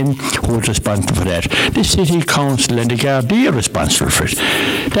 Again, who's responsible for that? The City Council and the Gardaí are responsible for it.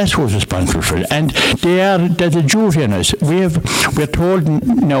 That's who's responsible for it. And there's a duty on us. We're told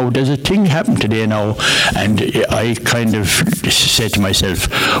now, there's a thing happened today now, and I kind of said to myself,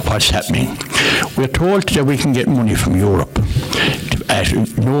 what's happening? We're told that we can get money from Europe at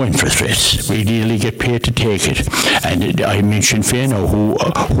no interest rates. We really get paid to take it. And I mentioned Féin now, who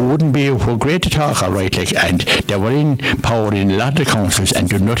wouldn't be, who were great to talk, all right, like, and they were in power in a lot of the councils and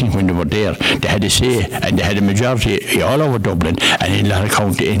did nothing when they were there. They had a say, and they had a majority all over Dublin and in a lot of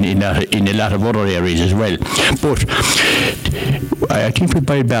county, in a lot of other areas as well. But I think with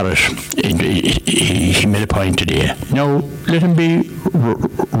Boyd Barrett, he made a point today. Now, let him be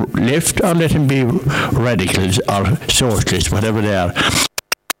left or let him be radicals or socialists, whatever they are,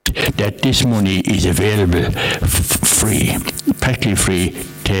 that this money is available free, practically free.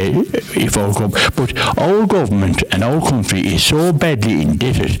 But our government and our country is so badly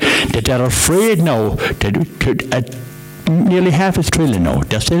indebted that they're afraid now to nearly half a trillion now.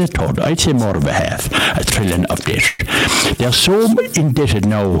 They're still a third. I'd say more of a trillion of debt. They're so indebted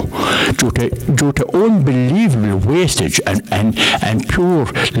now due to unbelievable wastage and pure,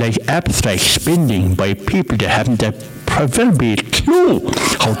 like, abstract spending by people that haven't the proverbial clue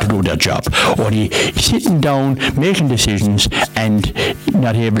how to do their job, only sitting down making decisions and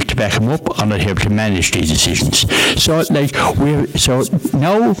not able to back them up or not able to manage these decisions. So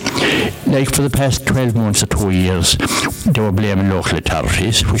now, like, for the past 12 months or 2 years, they were blaming local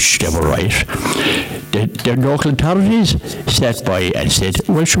authorities, which they were right. The local authorities sat by and said,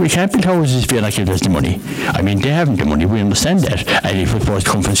 well, we can't build houses if you're not giving us the money. I mean, they haven't the money, we understand that, and if it was supposed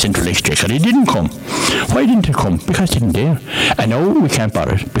to come from Central Exchequer, it didn't come. Why didn't it come? Because it didn't there. And now we can't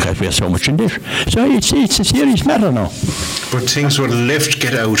borrow it because we are so much in debt. So it's a serious matter now. But things will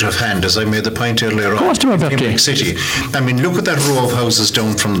get out of hand, as I made the point earlier on in Limerick City. I mean, look at that row of houses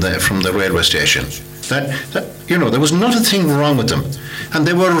down from the railway station. That you know, there was not a thing wrong with them, and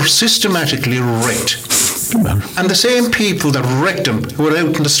they were systematically wrecked. And the same people that wrecked them were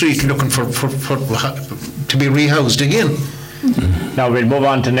out in the street looking for to be rehoused again. Now we'll move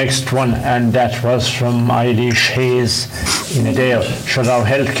on to the next one, and that was from Eilish Hayes in Adale. Should our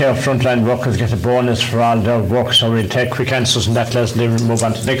healthcare frontline workers get a bonus for all their work? So we'll take quick answers on that. Let's move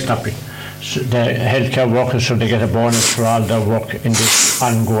on to the next topic. The healthcare workers, should they get a bonus for all their work in this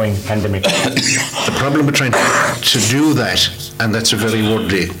ongoing pandemic? The problem with trying to do that, and that's a very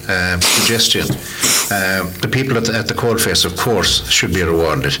worldly suggestion, the people at the coalface, of course, should be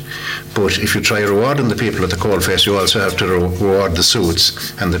rewarded. But if you try rewarding the people at the coalface, you also have to reward the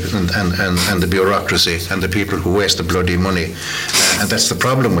suits and the bureaucracy and the people who waste the bloody money. And that's the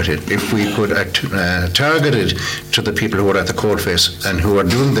problem with it. If we could target it to the people who are at the coalface and who are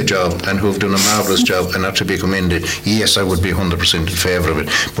doing the job and who have done a marvellous job and not to be commended, yes, I would be 100% in favour of it,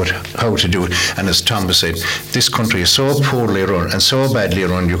 but how to do it. And as Thomas said, this country is so poorly run and so badly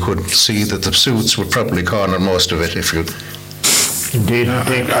run, you could see that the suits would probably corner most of it if you... Indeed.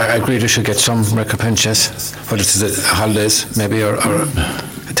 I agree they should get some recompense, yes. Whether it's the holidays, maybe, or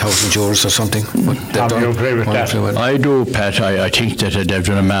 €1,000 or something. Do you agree with that? I do, Pat. I think that they've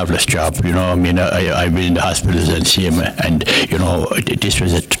done a marvellous job. You know, I mean, I've been in the hospitals and see them, and, you know, this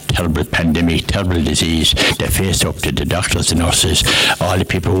was a terrible pandemic, terrible disease. They faced up to the doctors, the nurses, all the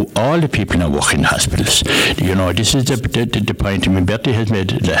people now work in hospitals. You know, this is the point. I mean, Bertie has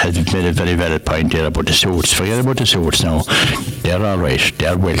made a very valid point there about the suits. Forget about the suits now. They're all right.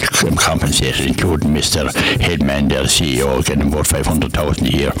 They're well compensated, including Mr. Headman, their CEO, getting about 500,000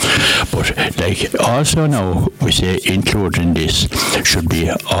 a year. But like also now we say included in this should be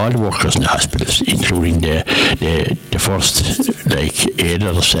all the workers in the hospitals, including the first like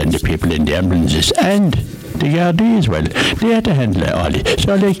aiders and the people in the ambulances and the Gardaí as well. They have to handle all this.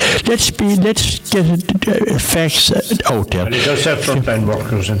 So like let's get facts out there. And it does say frontline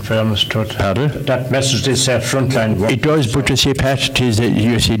workers, in fairness to it. Pardon? That message did say frontline workers. It does, but you see, Pat,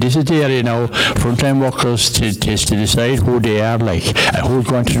 you see, this is the area now, frontline workers to decide who they are like and who's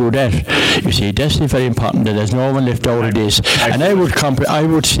going to do that. You see, that's very important that there's no one left out of this. And I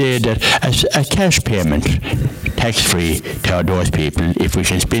would say that as a cash payment, tax-free to those people, if we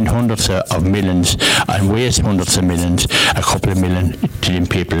can spend hundreds of millions and waste hundreds of millions, a couple of million to them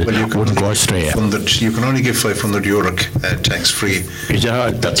people wouldn't go astray. You can only give €500 tax-free. Is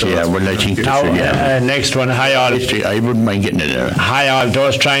that yeah, well, I think now, next one, I wouldn't mind getting it there.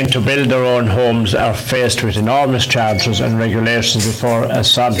 Those trying to build their own homes are faced with enormous charges and regulations before a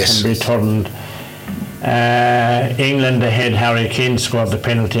sod can be turned. England ahead, Harry Kane scored the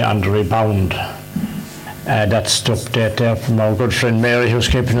penalty on the rebound. That's the update there from our good friend Mary, who's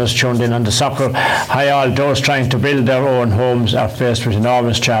keeping us tuned in on the soccer. Those trying to build their own homes are faced with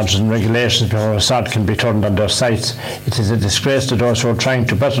enormous charges and regulations before a sod can be turned on their sites. It is a disgrace to those who are trying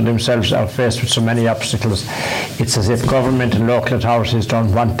to better themselves are faced with so many obstacles. It's as if government and local authorities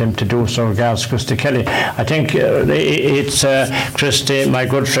don't want them to do so, regards Christy Kelly. I think it's Christy, my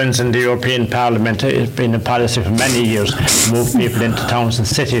good friends in the European Parliament, it's been a policy for many years to move people into towns and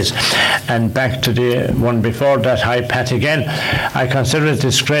cities. And back to the one before that, hi Pat again. I consider it a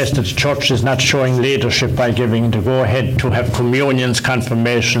disgrace that the church is not showing leadership by giving the go-ahead to have communions,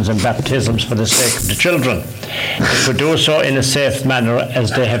 confirmations and baptisms for the sake of the children. They could do so in a safe manner,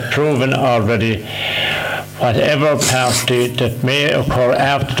 as they have proven already. Whatever party that may occur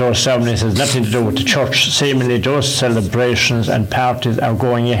after those ceremonies has nothing to do with the church. Seemingly those celebrations and parties are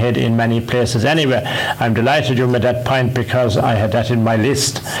going ahead in many places anyway. I'm delighted you made that point, because I had that in my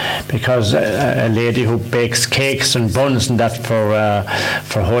list, because a lady who bakes cakes and buns and that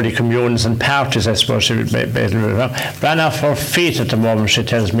for Holy Communions and parties, I suppose she ran off her feet at the moment. She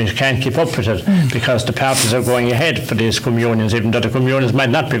tells me she can't keep up with it because the parties are going ahead for these communions, even though the communions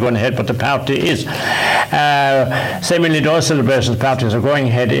might not be going ahead, but the party is. Seemingly those celebrations parties are going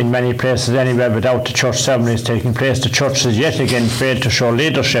ahead in many places anyway without the church ceremonies taking place. The church has yet again failed to show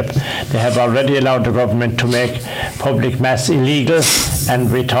leadership. They have already allowed the government to make public mass illegal, and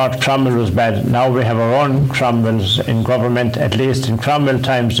we thought Cromwell was bad. Now we have our own Cromwells in government. At least in Cromwell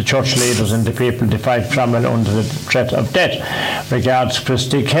times, the church leaders and the people defied Cromwell under the threat of death. Regards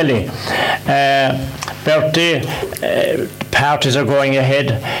Christy Kelly. Bertie, parties are going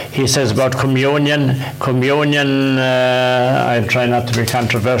ahead. He says about communion. I'll try not to be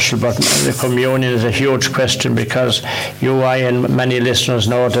controversial, but the communion is a huge question, because you, I, and many listeners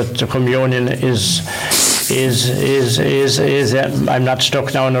know that the communion is I'm not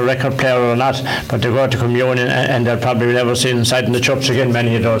stuck now on a record player or not, but they go to communion and they'll probably never see inside in the church again,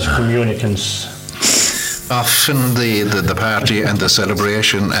 many of those communicants. Often the party and the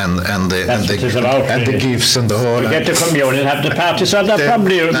celebration and the gifts and the whole. You get the communion, have the party, so that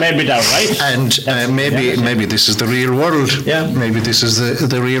probably maybe that, right? And maybe this is the real world. Yeah. Maybe this is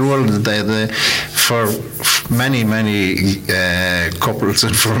the real world. For many couples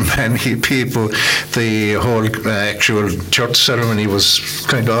and for many people, the whole actual church ceremony was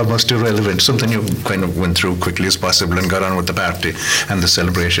kind of almost irrelevant. Something you kind of went through quickly as possible and got on with the party and the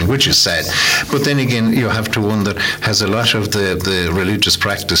celebration, which is sad. But then again, you have to wonder, has a lot of the religious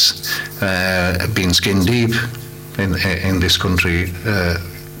practice been skin deep in this country?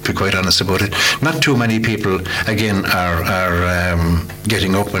 Be quite honest about it. Not too many people, again, are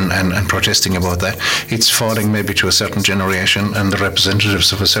getting up and protesting about that. It's falling maybe to a certain generation and the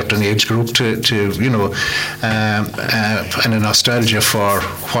representatives of a certain age group to and a nostalgia for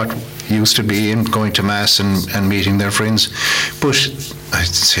what used to be in going to mass and meeting their friends. But I'd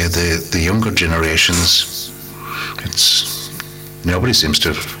say the younger generations, nobody seems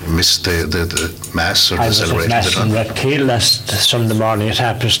to have missed the Mass or the celebration. I was at Mass in Rathkeale last Sunday morning at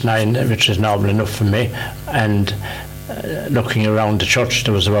 9:30, which is normal enough for me, and looking around the church,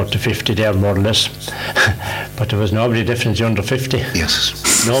 there was about 50 there, more or less, but there was nobody definitely under 50.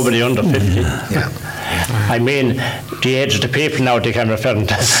 Yes. Nobody under 50. Yeah. I mean, the age of the people now, they can refer to,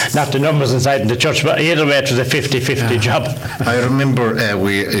 not the numbers inside in the church, but either way it was a 50-50 job. I remember I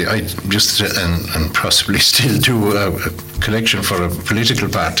used to, and possibly still do, a collection for a political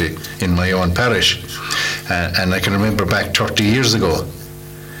party in my own parish, and I can remember back 30 years ago,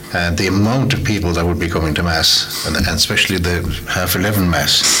 the amount of people that would be coming to Mass, and especially the 11:30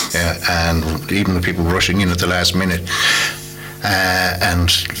 Mass, and even the people rushing in at the last minute. And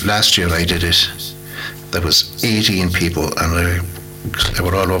last year I did it. There was 18 people, and they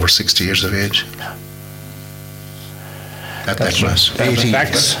were all over 60 years of age. At that Mass. 18.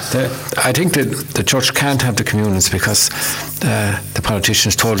 I think that the church can't have the communions because the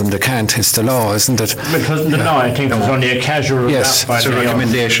politicians told them they can't. It's the law, isn't it? Because no, I think it was only a casual. Yes, it's a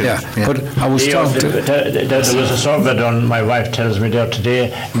recommendation. Yeah. But I was talking to... There was a survey done, my wife tells me there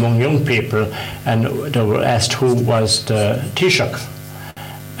today, among young people, and they were asked who was the Taoiseach.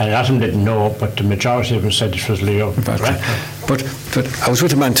 And a lot of them didn't know, but the majority of them said it was Leo. But I was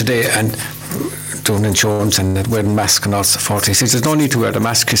with a man today and doing insurance and wearing mask and all so forth. He said, there's no need to wear the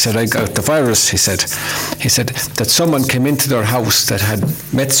mask. He said, I got the virus, he said. He said that someone came into their house that had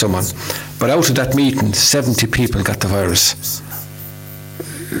met someone, but out of that meeting, 70 people got the virus.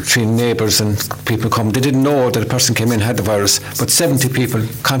 3 neighbours and people come. They didn't know that a person came in had the virus, but 70 people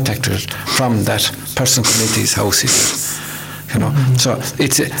contacted it from that person coming into his house, he said. You know, so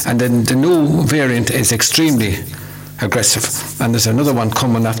and then the new variant is extremely aggressive, and there's another one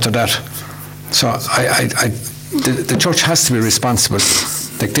coming after that. So the church has to be responsible.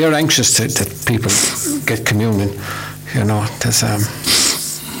 Like, they're anxious that people get communion. You know, there's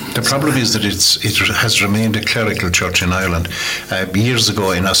The problem is that it has remained a clerical church in Ireland. Years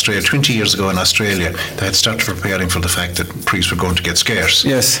ago in Australia, 20 years ago in Australia, they had started preparing for the fact that priests were going to get scarce.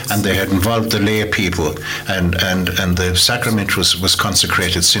 Yes. And they had involved the lay people, and the sacrament was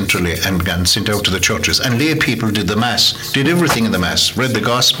consecrated centrally and sent out to the churches. And lay people did the Mass, did everything in the Mass, read the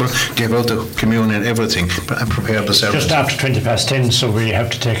Gospel, gave out the communion, everything, and prepared the service. Just after 10:20, so we have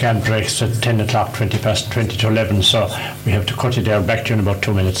to take hand breaks at 10 o'clock, 20 to 11, so we have to cut it there. Back to you in about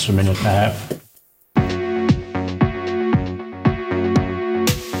 2 minutes. A minute and a half.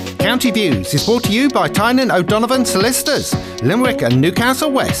 County Views is brought to you by Tynan O'Donovan Solicitors, Limerick and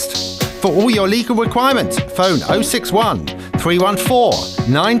Newcastle West. For all your legal requirements, phone 061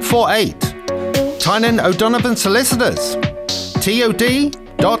 314 948. Tynan O'Donovan Solicitors,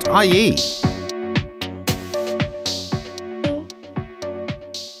 tod.ie.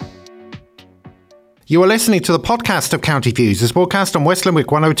 You are listening to the podcast of County Views. It's broadcast on West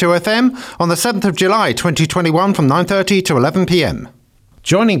Limerick 102 FM on the 7th of July 2021 from 9:30 to 11 p.m.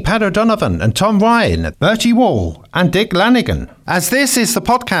 Joining Pat O'Donovan and Tom Ryan, Bertie Wall and Dick Lanigan. As this is the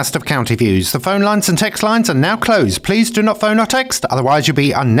podcast of County Views, the phone lines and text lines are now closed. Please do not phone or text, otherwise you'll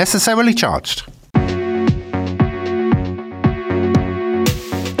be unnecessarily charged.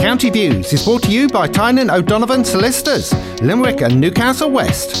 County Views is brought to you by Tynan O'Donovan Solicitors, Limerick and Newcastle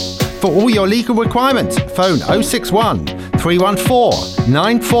West. For all your legal requirements, phone 061 314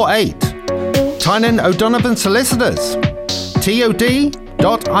 948. Tynan O'Donovan Solicitors,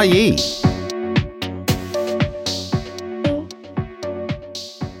 tod.ie.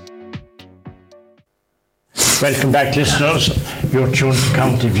 Welcome back, listeners. You're tuned to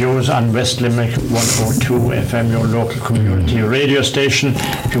County Views on West Limerick 102 FM, your local community radio station.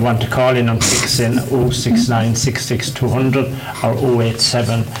 If you want to call in and fix in 069 66200 or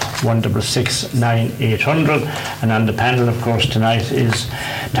 087 166 9800. And on the panel, of course, tonight is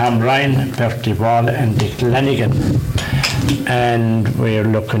Tom Ryan, Bertie Wall and Dick Lanigan. And we're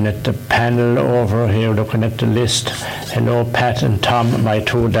looking at the panel over here, looking at the list. Hello, Pat and Tom, my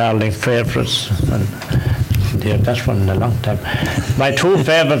 2 darling favourites. Yeah, that's one in a long time. My 2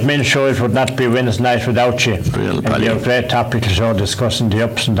 favourite men shows would not be Wednesday night without you. And your great topical show discussing the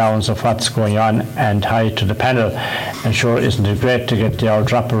ups and downs of what's going on, and hi to the panel. And sure, isn't it great to get the old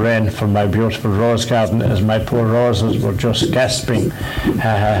drop of rain from my beautiful rose garden as my poor roses were just gasping.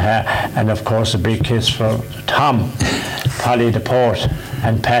 And of course a big kiss for Tom, Polly the Port,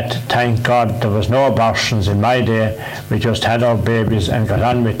 and Pat. Thank God there was no abortions in my day. We just had our babies and got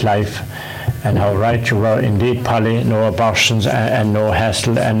on with life. And how right you were indeed, Polly. No abortions and no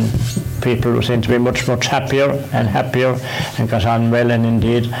hassle, and people seem to be much happier and got on well. And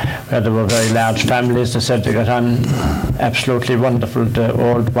indeed, where there were very large families. They said they got on absolutely wonderful. The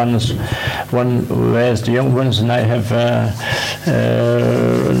old ones, one raised the young ones, and I have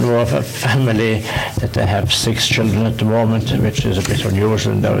know of a family that they have 6 children at the moment, which is a bit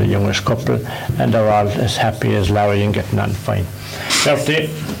unusual. They're a youngish couple, and they're all as happy as Larry and getting on fine. 30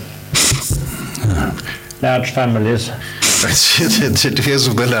 large families. The days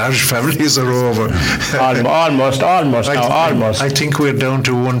of the large families are over. Almost. I think we're down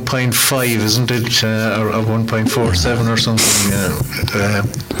to 1.5, isn't it, or 1.47 or something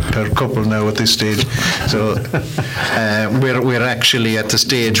per couple now at this stage. So we're actually at the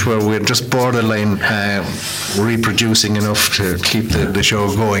stage where we're just borderline reproducing enough to keep the show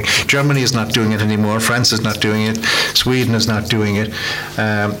going. Germany is not doing it anymore. France is not doing it. Sweden is not doing it.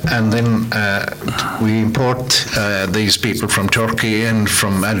 And then we import these people from Turkey and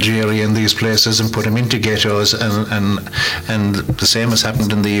from Algeria and these places and put them into ghettos, and the same has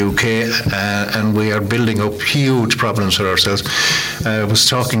happened in the UK, and we are building up huge problems for ourselves. I was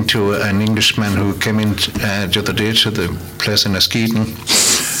talking to an Englishman who came in the other day to the place in Askeaton,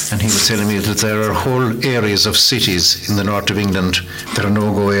 and he was telling me that there are whole areas of cities in the north of England that are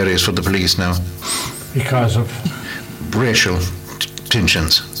no-go areas for the police now. Because of? Racial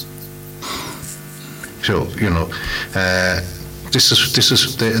tensions. So, this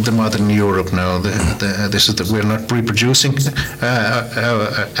is the modern Europe now. This is that we're not reproducing,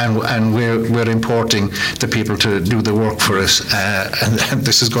 and we're importing the people to do the work for us, and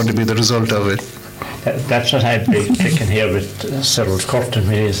this is going to be the result of it. That's what I'd be picking here with Cyril Curtin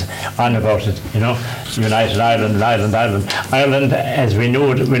when he's on about it, United Ireland. Ireland, as we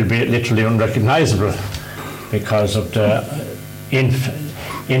know it, will be literally unrecognisable because of the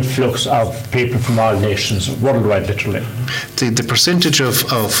influx of people from all nations worldwide, literally. The percentage of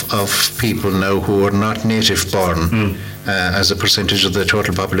people now who are not native born as a percentage of the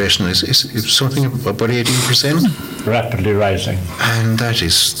total population is something about 18%. Rapidly rising. And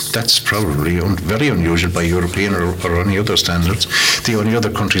that's probably very unusual by European or any other standards. The only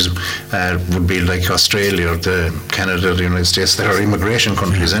other countries would be like Australia or Canada, the United States. They are immigration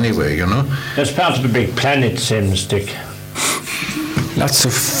countries anyway, That's part of the big planet, seems, Dick. Lots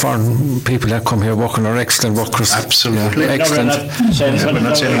of foreign people that come here working are excellent workers. Absolutely. Yeah, excellent. Just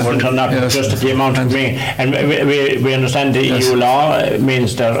the amount of money. And we understand the EU law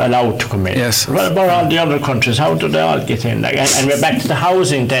means they're allowed to come in. Yes. What about all the other countries? How do they all get in? And we're back to the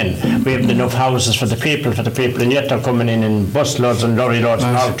housing then. We have enough houses for the people, and yet they're coming in busloads and lorry loads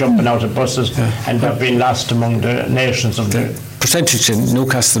and all jumping out of buses, and they're being lost among the nations of the percentage in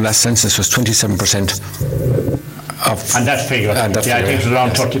Newcastle last census was 27%. And that figure, I think it was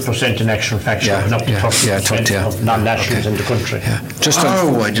around 30% in actual fact, up to 30% of non-nationals in the country. Yeah.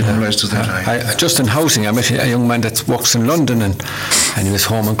 I didn't realise that. Just in housing, I met a young man that works in London, and he was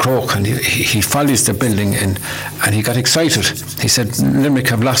home in Croke, and he follows the building, and he got excited. He said, Limerick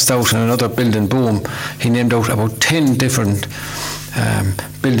have lost out on another building boom. He named out about 10 different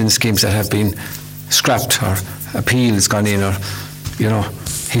building schemes that have been scrapped or appeals gone in, or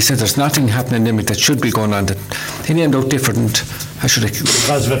he said there's nothing happening in Limerick that should be going on. That he named out different,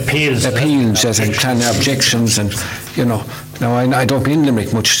 because of appeals, yes, and planning objections, and Now I don't be in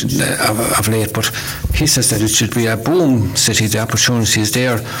Limerick much of late, but he says that it should be a boom city. The opportunity is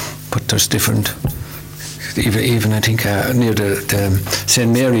there, but there's different. Even I think near the St.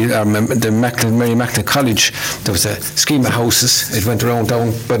 Mary, the Mary Immaculate College, there was a scheme of houses. It went around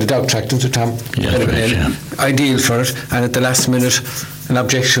down by the dog track, didn't it, Tom? Ideal for it, and at the last minute an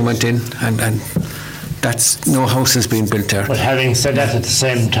objection went in, and that's no house has been built there. But having said that, at the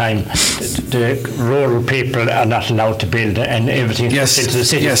same time, the rural people are not allowed to build, and everything is into the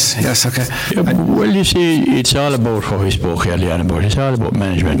city. Yes, okay. Well, you see, it's all about what we spoke earlier on about. It's all about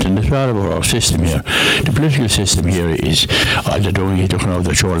management, and it's all about our system here. The political system here is all they're doing is looking over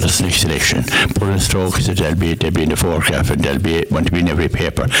their shoulders next election, pulling strokes that they'll be in the forecast, and they'll want to be in every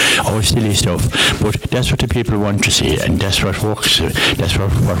paper. All silly stuff. But that's what the people want to see, and that's what works. That's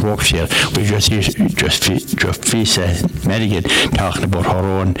what works here. We just Fisa Madigan talking about her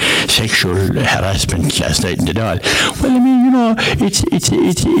own sexual harassment last night in the Dáil. Well, I mean,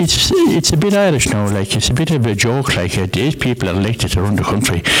 it's a bit Irish now. Like, it's a bit of a joke. Like, these people are elected to run the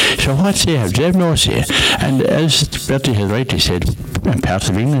country. So what say? They have no say. And as Bertie has rightly said, parts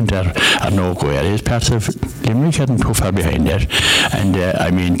of England are no-go areas. Parts of Limerick aren't too far behind there. And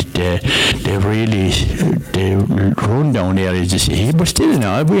I mean, they run down areas of the city. But still,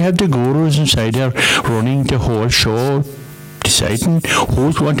 now we have the gurus inside there running the whole show, the deciding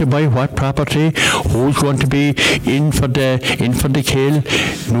who's going to buy what property, who's going to be in for the kill,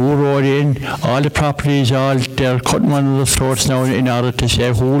 new road in, all the properties, they're cutting one of the throats now in order to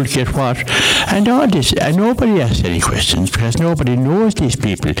say who will get what, and all this, and nobody asks any questions because nobody knows these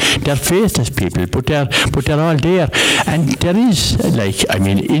people. They're faceless people, but they're all there, and there is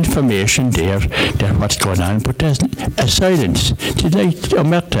information there that what's going on, but there's a silence. It's like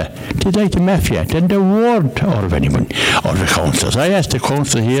Omerta, it's like the mafia. Then the word out of anyone, or the councillors. I asked the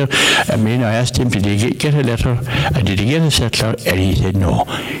councillor here. I asked him, did he get a letter? And did he get a settler? And he said no.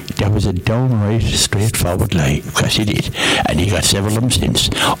 That was a downright straightforward lie, because he did, and he got several of them since.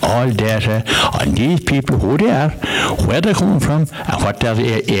 All data on these people, who they are, where they're coming from, and what their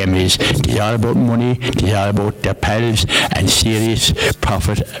aim is. It's all about money. It's all about their pals and serious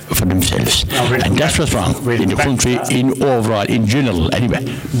profit for themselves. And that's what's wrong in the country, in overall, in general, anyway.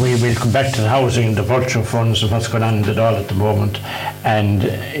 We will come back to the housing, the vulture funds, and what's going on in the Dáil at the moment. And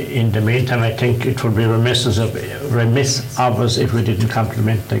in the meantime, I think it would be remiss of us if we didn't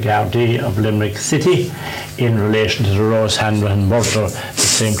compliment the Gardaí of Limerick City in relation to the Rose Hanrahan murder. They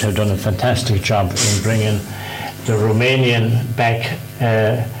seem to have done a fantastic job in bringing the Romanian back.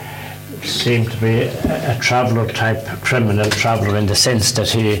 Seemed to be a traveller type, criminal traveller, in the sense that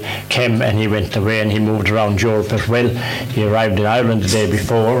he came and he went away and he moved around Europe as well. He arrived in Ireland the day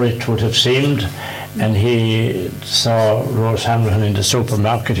before, it would have seemed, and he saw Rose Hanrahan in the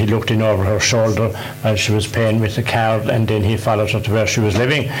supermarket. He looked in over her shoulder while she was paying with the card, and then he followed her to where she was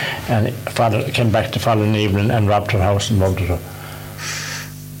living, and came back the following evening and robbed her house and murdered her.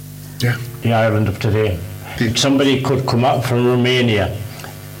 Yeah. The Ireland of today. If somebody could come up from Romania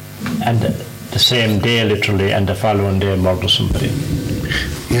and the same day, literally, and the following day murder somebody.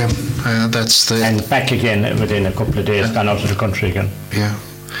 Yeah, that's the... And back again within a couple of days, gone out of the country again. Yeah,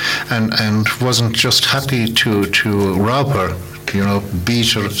 and wasn't just happy to rob her,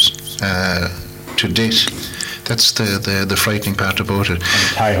 beat her to death. That's the frightening part about it.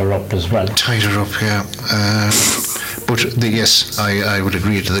 And tie her up as well. Tied her up, yeah. But yes, I would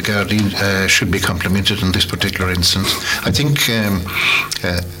agree that the Gardaí should be complimented in this particular instance. I think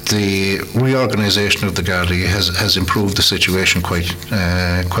the reorganisation of the Gardaí has improved the situation quite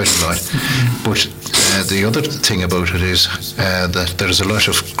a lot. But the other thing about it is that there is a lot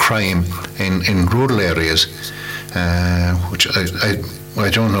of crime in rural areas, which I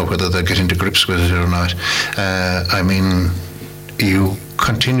don't know whether they're getting to grips with it or not. You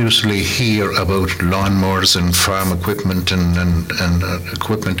continuously hear about lawnmowers and farm equipment and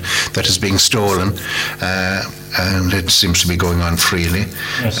equipment that is being stolen, and it seems to be going on freely.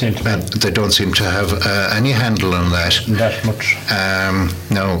 And they don't seem to have any handle on that. That much.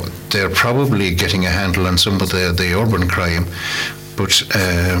 Now, they're probably getting a handle on some of the urban crime, but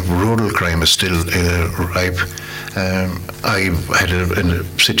rural crime is still ripe. I had a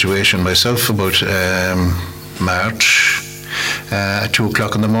situation myself about March. At 2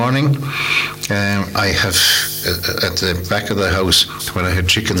 o'clock in the morning, I have at the back of the house, when I had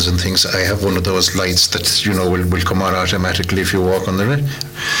chickens and things, I have one of those lights that will come on automatically if you walk under it.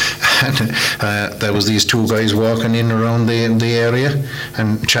 And there was these 2 guys walking in around the area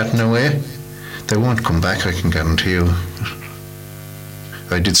and chatting away. They won't come back, I can guarantee you.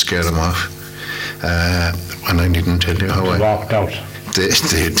 I did scare them off, and I didn't tell you how I walked out.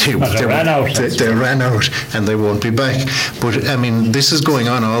 They ran out. They ran out, and they won't be back. But this is going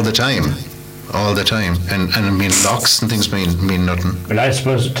on all the time, and locks and things mean nothing. Well, I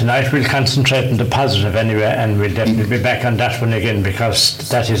suppose tonight we'll concentrate on the positive anyway, and we'll definitely be back on that one again, because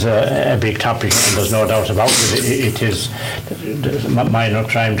that is a big topic, and there's no doubt about it. It is minor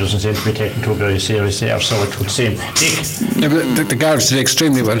crime doesn't seem to be taken too very seriously, or so it would seem. Dick? The guards did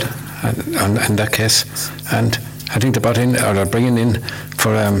extremely well in that case, and I think they're bringing in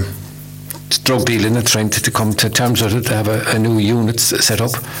for drug dealing and trying to come to terms with it. They have a new unit set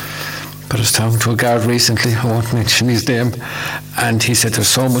up. But I was talking to a guard recently, I won't mention his name, and he said there's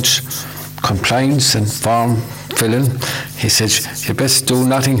so much compliance and form filling. He said, you best do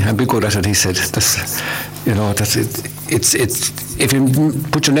nothing and be good at it, he said. That's it. It's if you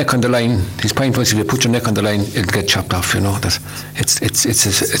put your neck on the line, his point was if you put your neck on the line, it'll get chopped off,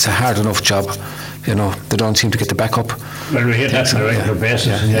 it's a hard enough job. They don't seem to get the backup. Well, we hear that on a regular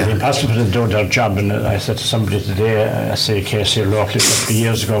basis, and it's impossible to do their job. And I said to somebody today, I say a case here locally, a couple of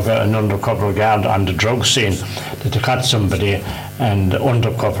years ago, an undercover guard on the drug scene, that they caught somebody and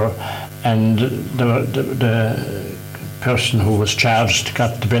undercover, and the person who was charged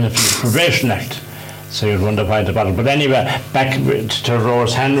got the benefit of the Probation Act. So you'd wonder why the bottle. But anyway, back to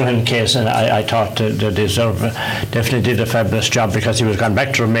Rose Hanrahan case, and I thought they definitely did a fabulous job, because he was gone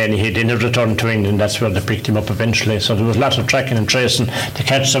back to Romania. He didn't return to England. That's where they picked him up eventually. So there was lots of tracking and tracing to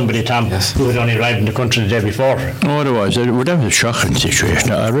catch somebody, Tom, who had only arrived in the country the day before. Oh, there was. Well, that was a shocking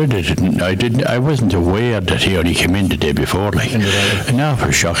situation. I read it. I wasn't aware that he only came in the day before. Like, and now for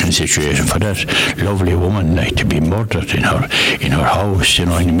a shocking situation for that lovely woman, like, to be murdered in her house, in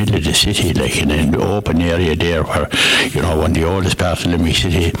the middle of the city, like in an open area there, where one of the oldest parts of Limerick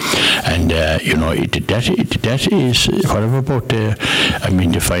City, and that is whatever about the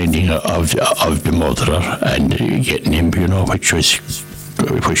finding of the murderer and getting him,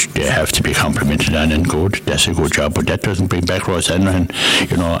 which they have to be complimented on and good. That's a good job, but that doesn't bring back Rose Hanrahan,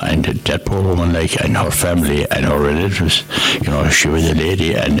 and that poor woman, like, and her family and her relatives. She was a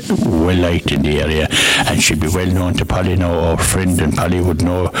lady and well liked in the area, and she'd be well known to Polly now, our friend, and Polly would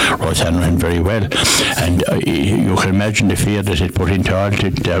know Rose Hanrahan very well. And you can imagine the fear that it put into all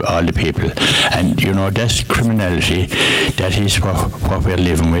the people. And that's criminality. That is what we're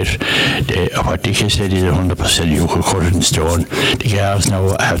living with. What Dick has said is 100%. You could cut it in stone. The guards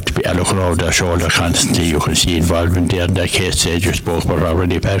now have to be looking over their shoulder constantly. You can see involvement there in that case you spoke about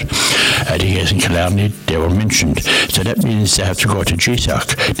already, Pat. The case in Killarney, they were mentioned. So that means they have to go to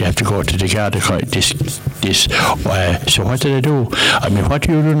GSOC. They have to go to the Garda. So what do they do? What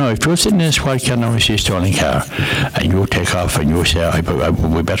do you do now? If you're sitting in a squad car now and you see a stolen car, and you take off and you say,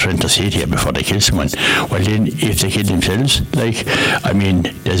 we better intercede here before they kill someone. Well, then, if they kill themselves,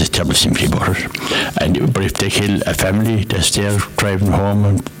 there's a terrible sympathy about it. But if they kill a family that's there driving home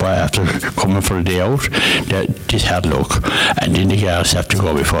and after coming for a day out, this hard luck. And then the guards have to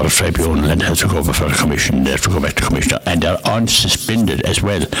go before the tribunal and have to go before the commission. They have to go back to the commissioner, and they're unsuspended as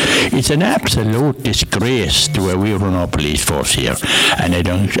well. It's an absolute disgrace the way we run our police force here, and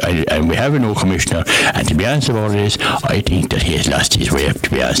we have a new commissioner. And to be honest about it, I think that he has lost his way. To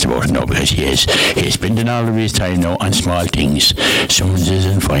be honest about it now, because he's spending all of his time now on small things, summonses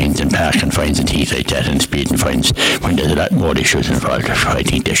and fines and parking fines and things like that, and speeding fines, when there's a lot more issues involved. I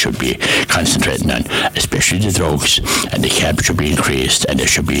think they should be concentrating on, especially the drugs, and the cab should be increased, and there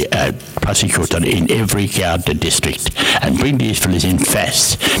should be a prosecutor in every Garda district, and bring these fellas in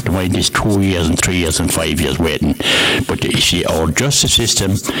fast. Don't mind this 2 years and 3 years and 5 years waiting. But you see, our justice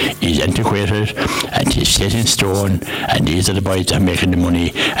system is antiquated and it's set in stone, and these are the boys that are making the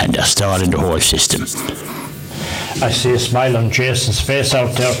money, and they're stalling the whole system. I see a smile on Jason's face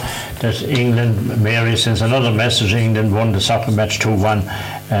out there that England, Mary sends another message. England won the soccer match 2-1.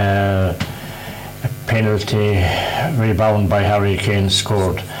 A penalty rebound by Harry Kane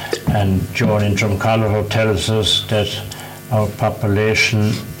scored. And Joan in Drumcollar tells us that our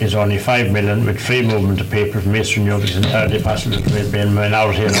population is only 5 million, with free movement of people from Eastern Europe. It's entirely possible that we've been a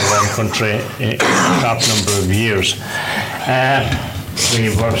minority in our own country in a short number of years. We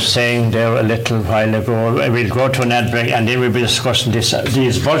were saying there a little while ago, we'll go to an ad break, and then we'll be discussing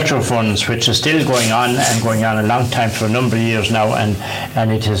these vulture funds, which are still going on a long time, for a number of years now,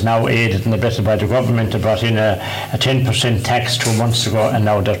 and it is now aided and abetted by the government. They brought in a 10% tax 2 months ago, and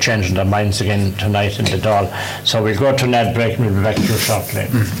now they're changing their minds again tonight in the Dáil. So we'll go to an ad break and we'll be back to you shortly.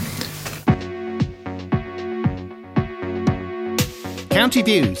 County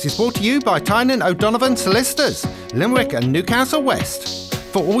Views is brought to you by Tynan O'Donovan Solicitors, Limerick and Newcastle West.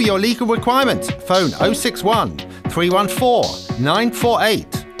 For all your legal requirements, phone 061 314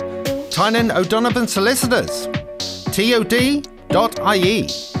 948. Tynan O'Donovan Solicitors, tod.ie.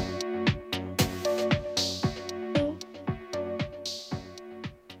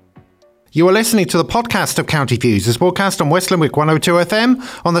 You are listening to the podcast of County Views. It's broadcast on West Limerick 102 FM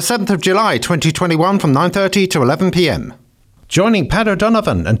on the 7th of July 2021 from 9:30 to 11 p.m. Joining Pat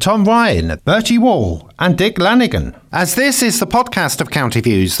O'Donovan and Tom Ryan, Bertie Wall and Dick Lanigan. As this is the podcast of County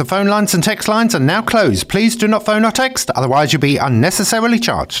Views, the phone lines and text lines are now closed. Please do not phone or text, otherwise you'll be unnecessarily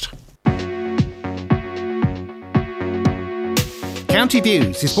charged. County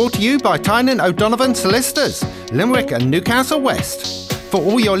Views is brought to you by Tynan O'Donovan Solicitors, Limerick and Newcastle West. For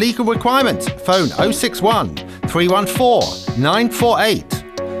all your legal requirements, phone 061 314 948.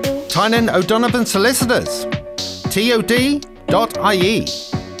 Tynan O'Donovan Solicitors, tod.ie.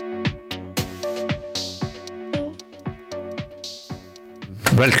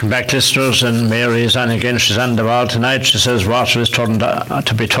 Welcome back, listeners. And Mary is on again. She's on the ball tonight. She says water is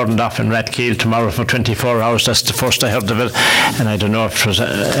to be turned off in Rathkeale tomorrow for 24 hours. That's the first I heard of it, and I don't know if it was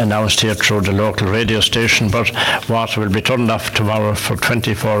announced here through the local radio station, but water will be turned off tomorrow for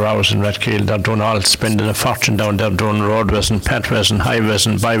 24 hours in Rathkeale. They're doing all, spending a fortune down there, doing roadways and pathways and highways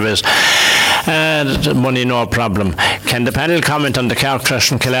and byways. Money no problem. Can the panel comment on the car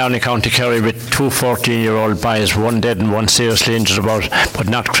crash in Killarney, County Kerry, with two 14-year-old boys, one dead and one seriously injured about, but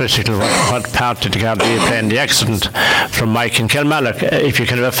not critical? What part did the car play in the accident? From Mike in Kilmallock. If you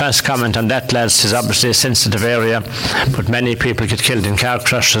can have a fast comment on that, lads. It's obviously a sensitive area, but many people get killed in car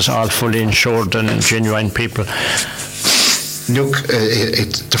crashes, all fully insured and genuine people. Look,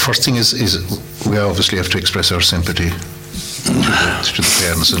 the first thing is we obviously have to express our sympathy to the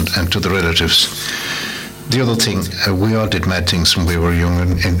parents and to the relatives. The other thing, we all did mad things when we were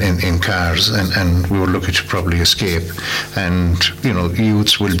young in cars, and we were lucky to probably escape. And, you know,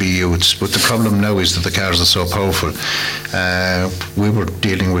 youths will be youths, but the problem now is that the cars are so powerful. We were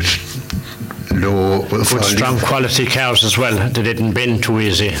dealing with good strong quality cars as well. They didn't bend too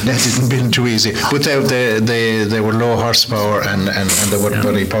easy. They didn't bend too easy, but they were low horsepower and they were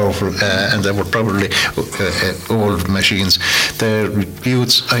very powerful, and they were probably old machines. The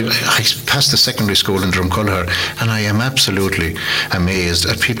youths, I passed the secondary school in Drumculloch, and I am absolutely amazed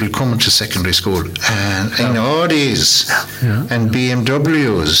at people coming to secondary school and in Audis and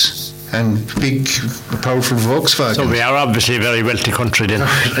BMWs and big, powerful Volkswagen. So we are obviously a very wealthy country then.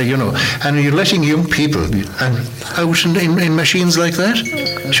 You know, and you're letting young people out in machines like that?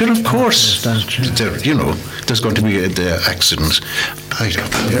 Sure, of course. You know, there's going to be an accident. I don't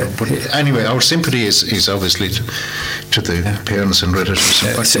know. But anyway, our sympathy is obviously to the parents and relatives.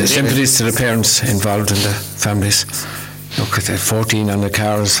 Sympathies to the parents involved in the families. Look at the 14 on the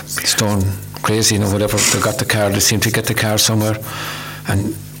cars, stone crazy, you know, whatever. They got the car, they seem to get the car somewhere.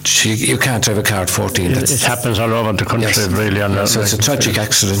 And you can't drive a car at 14. It happens all over the country, really. So it's a tragic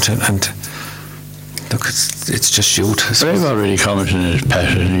accident, and look, it's just youth. But I've already commented on it,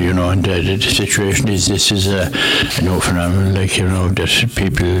 Pat, you know, and the situation is, this is a new phenomenon, like, you know,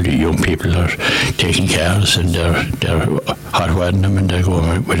 that young people are taking cars and they're hot-wiring them and they're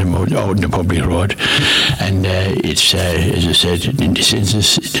going with them out on the public road. And it's, as I said, in this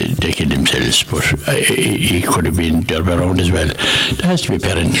instance, they kill themselves, but he could have been the other way around as well. There has to be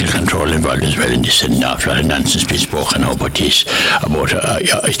parental control involved as well in this, and not a lot of nonsense being spoken about this, about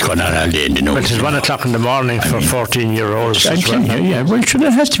it's going on all day in the news. But it's 1 o'clock in the morning for 14-year-olds. Well, sure,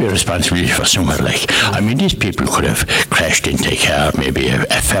 there has to be a responsibility for somewhere like. I mean, these people could have crashed into a car, maybe a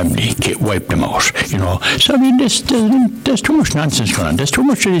family, wiped them out, you know. So, I mean, there's too much nonsense going on. There's too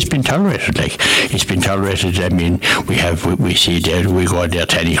much that it's been tolerated. Like, it's been tolerated. I mean, we see there, we go there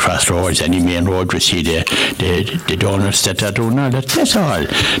to any crossroads, any main road, we see the donuts that are doing all that. That's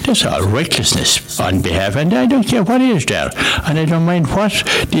all recklessness on behalf, and I don't care what is there, and I don't mind what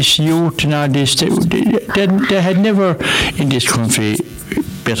this youth and all this. They had never in this country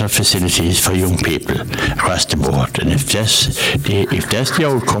better facilities for young people across the board, and if that's the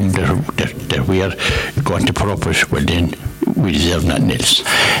outcome that we are going to put up with, well then we deserve nothing else.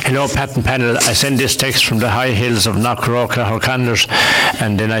 Hello, Pat and panel. I send this text from the high hills of Knockroca, O'Connors,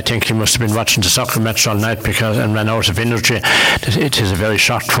 and then I think he must have been watching the soccer match all night and ran out of energy. It is a very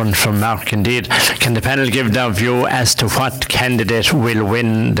short one from Mark indeed. Can the panel give their view as to what candidate will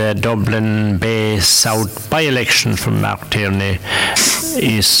win the Dublin Bay South by-election? From Mark Tierney,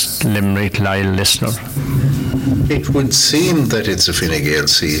 East Limerick Lyle listener. It would seem that it's a Fine Gael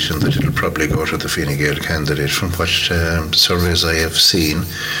seat and that it'll probably go to the Fine Gael candidate from what surveys I have seen.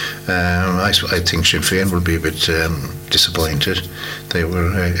 I think Sinn Féin will be a bit disappointed. They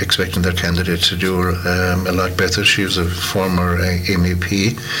were expecting their candidate to do a lot better. She was a former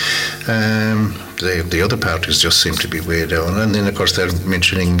MEP. The other parties just seem to be way down. And then, of course, they're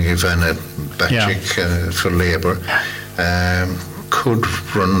mentioning Ivana Bacik for Labour. Could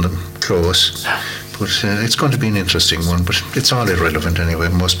run them close. But it's going to be an interesting one, but it's all irrelevant anyway.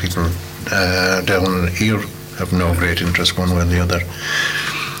 Most people down here have no great interest one way or the other.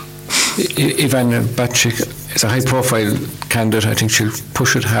 Ivana Bacik is a high-profile candidate. I think she'll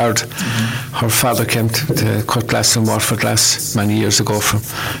push it hard. Mm-hmm. Her father came to Cut Glass and Waterford Glass many years ago.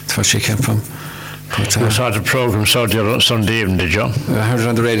 That's where she came from. But, you saw the programme Sunday evening, did you? I heard it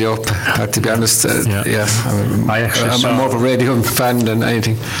on the radio, to be honest. I'm more of a radio fan than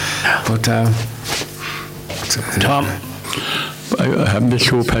anything. But Tom? I haven't been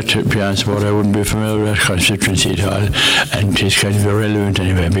through Pat, to be honest, but I wouldn't be familiar with that constituency at all, and it's kind of irrelevant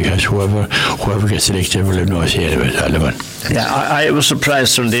anyway, because whoever gets elected will have no say about it, all. Yeah, I was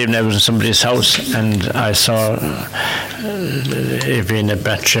surprised one day when I was in somebody's house and I saw Evina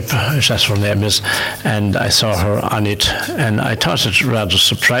Batship, that's her name is, and I saw her on it, and I thought it rather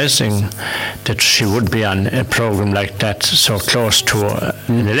surprising that she would be on a programme like that so close to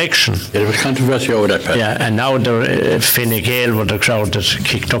an election. There was controversy over that, Pat. Yeah, and now Fine Gael with the crowd that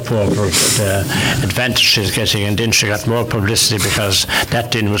kicked up over the advantage she's getting, and then she got more publicity because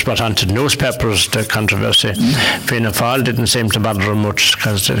that then was brought onto the newspapers, the controversy. Fianna Fáil didn't seem to bother her much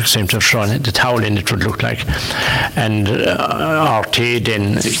because they seemed to have thrown the towel in, it would look like. And RT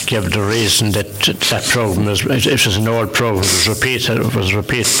then gave the reason that that programme was, it was an old programme, it was a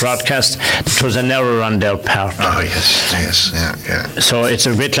repeat broadcast. It was an error on their part. Oh, yes, yeah. So it's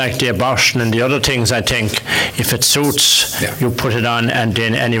a bit like the abortion and the other things, I think. If it suits, you put it on and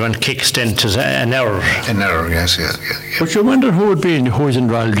then anyone kicks into an error. An error, yes. But you wonder who is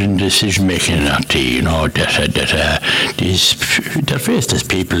involved in decision making in RT, you know, that they're faced as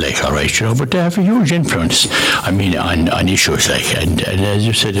people like, all right, you know, but they have a huge influence, I mean, on issues like, and as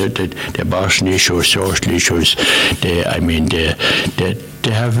you said, the abortion issues, social issues, they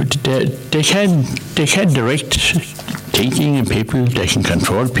can direct thinking in people, they can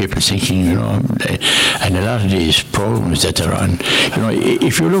control people's thinking, you know, and a lot of these programs that they're on, you know,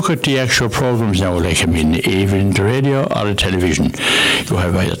 if you look at the actual programs now, like, I mean, even the radio or the television, you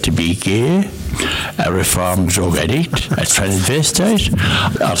have either to be gay, a reformed drug addict, a transvestite,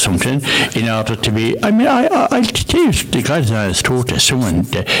 or something, in order to be, I mean, I'll tell you, the God's honest truth, there's someone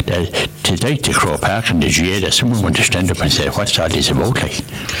that like the Crow Park and the GA, that someone wants to stand up and say, what's all this about, like?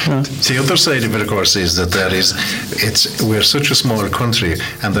 You know? The other side of it, of course, is that we're such a small country,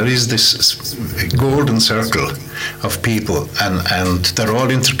 and there is this golden circle of people, and they're all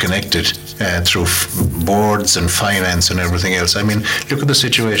interconnected through boards and finance and everything else. I mean, look at the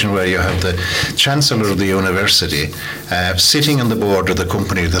situation where you have the Chancellor of the university sitting on the board of the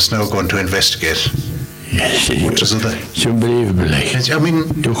company that's now going to investigate. Yes, it's unbelievable. Like. I mean,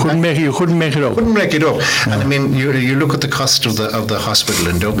 you couldn't make it up. No. And I mean, you look at the cost of the hospital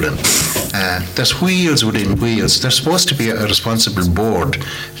in Dublin. There's wheels within wheels. There's supposed to be a responsible board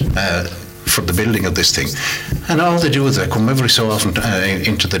for the building of this thing, and all they do is they come every so often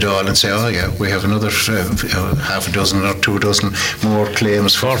into the door and say, oh yeah, we have another half a dozen or 2 dozen more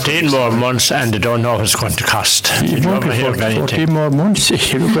claims. 14 more months, and they don't know what it's going to cost. 14 more months,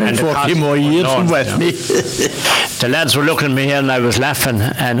 14 more years in Westmeath. The lads were looking at me here and I was laughing,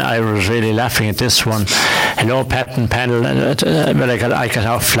 and I was really laughing at this one. Hello, Pat and panel. Well, I got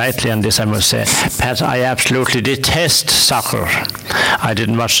off lightly on this, I must say. Pat, I absolutely detest soccer. I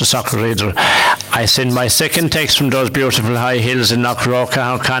didn't watch the soccer either. I send my second text from those beautiful high hills in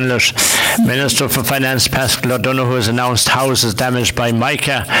Knockroca, O'Connell. Minister for Finance Pascal O'Donoghue has announced houses damaged by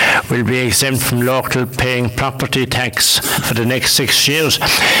mica will be exempt from local paying property tax for the next 6 years.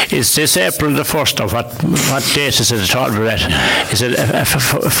 Is this April the 1st, or what date is it at all? Is it a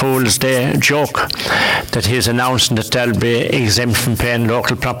Fool's Day joke that he's announcing that they'll be exempt from paying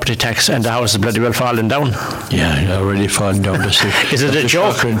local property tax and the house is bloody well falling down? Yeah, it's already fallen down. Is it a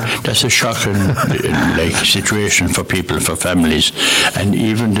joke? That's a shocking like situation for people, for families, and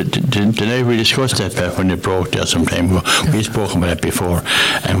even the night we discussed that when it broke there some time ago, we spoke about that before,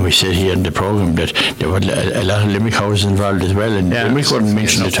 and we said here in the programme that there were a lot of Limerick houses involved as well, and Limerick wasn't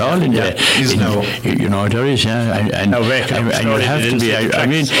mentioned at all in there. You know, there is, and you have to be. I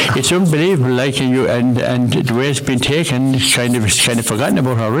mean, it's unbelievable, like and the way it's been taken, it's kind of forgotten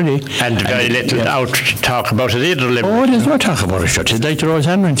about already. And very little out talk about it either. Limerick. Oh, there's no talk about it. It's like the Rose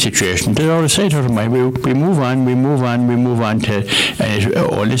Hanlon situation. They always say to them, we move on to, and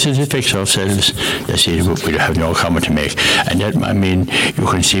all this is to fix ourselves. They say we have no comment to make. And that, I mean, you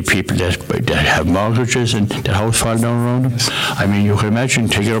can see people that have mortgages and their house fall down around them. I mean, you can imagine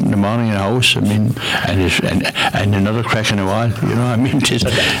to get up in the morning in a house, I mean, and another crack in the wall, you know, I mean.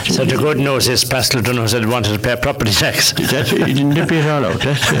 So the good news is Pascal O'Donoghue said he wanted to pay property tax. He didn't pay it all out.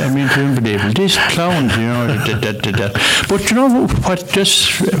 I mean, it's unbelievable. These clowns, you know, But you know what,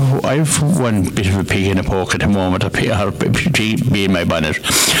 I've one bit of a pig in a poke at the moment, be in my bonnet.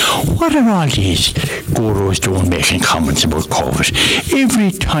 What are all these gurus doing making comments about COVID?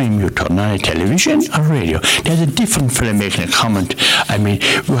 Every time you turn on a television or radio, there's a different fella making a comment. I mean,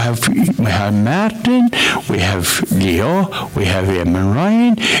 we have Martin, we have Leo, we have Eamon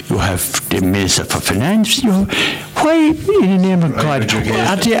Ryan, you have the Minister for Finance, And why, in the name of God,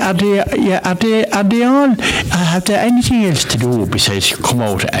 are they all, have they anything else to do besides come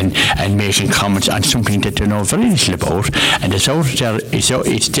out and making comments on something that they know very little about, and it's out of their,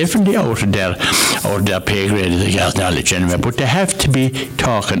 it's definitely out of their pay grade, the gas knowledge anyway, but they have to be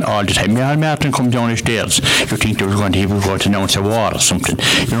talking all the time. Micheál Martin come down the stairs, you think he was going to announce a war or something,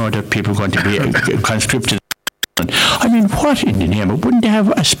 that people are going to be conscripted. I mean, what in the name of, wouldn't they have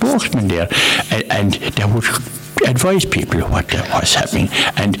a spokesman there and they would advise people what's happening,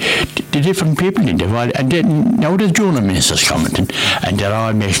 and the different people in the world, and then now the journal ministers commenting, and they're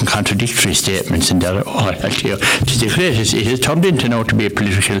all making contradictory statements, and they're all actually, it has turned into now to be a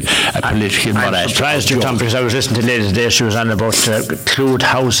political I'm surprised you, Tom, because I was listening to Lady today, she was on about Clúd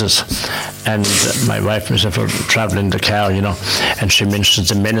houses, and my wife was ever travelling in the car, and she mentions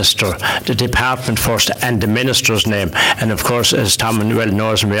the minister, the department first, and the minister's name, and of course, as Tom well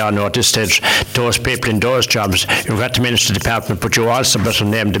knows, and we all know at this stage, those people in those jobs, you've got the minister department, but you also better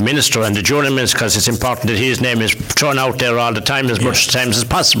name the minister and the journal minister, because it's important that his name is thrown out there all the time, as much times as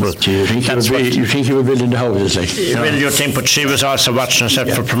possible. Do you think he would build in the houses? Well, you think, but she was also watching herself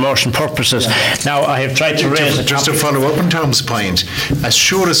for promotion purposes. Now, I have tried to raise it. Just to follow up on Tom's point, as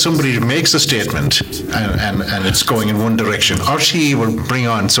sure as somebody makes a statement and it's going in one direction, RTE will bring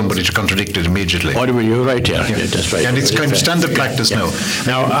on somebody to contradict it immediately. Oh, you're right, yeah. That's right. And it's kind of standard practice now.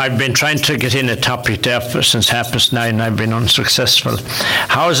 Now, I've been trying to get in a topic there since 9:30, I've been unsuccessful.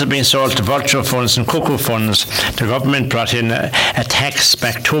 How has it been sold to vulture funds and cuckoo funds? The government brought in a tax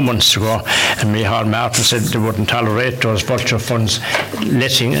back 2 months ago, and Micheál Martin said they wouldn't tolerate those vulture funds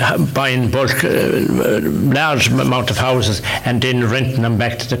buying bulk, large amount of houses and then renting them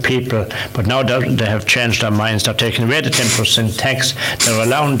back to the people. But now they have changed their minds. They're taking away the 10% tax. They're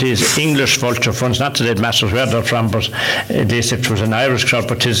allowing these English vulture funds, not that it matters where they're from, but at least if it was an Irish crowd,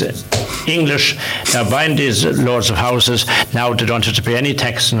 but it is English. They're buying these loads of houses. Now they don't have to pay any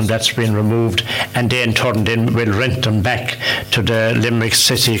tax on them. That's been removed, and they in turn then will rent them back to the Limerick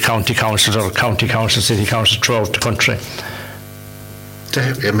City County Councils or County Council, City Council throughout the country.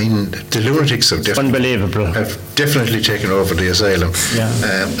 I mean, the lunatics have definitely taken over the asylum. Yeah.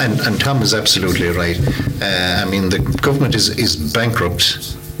 And Tom is absolutely right. I mean, the government is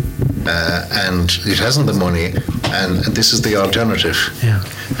bankrupt, and it hasn't the money, and this is the alternative. Yeah.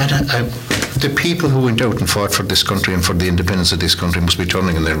 And the people who went out and fought for this country and for the independence of this country must be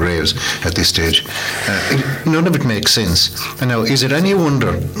turning in their graves at this stage. None of it makes sense. And now, is it any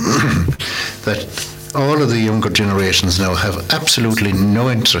wonder that all of the younger generations now have absolutely no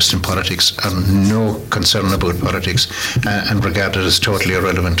interest in politics and no concern about politics, and regard it as totally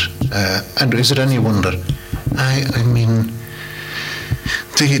irrelevant? And is it any wonder? I mean,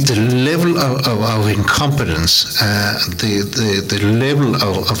 the level of incompetence, the level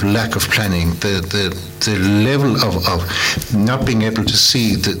of lack of planning, the level of not being able to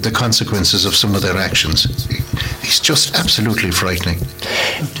see the consequences of some of their actions is just absolutely frightening.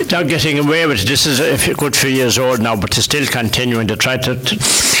 They're getting away with it. This is a good few years old now, but they're still continuing to try to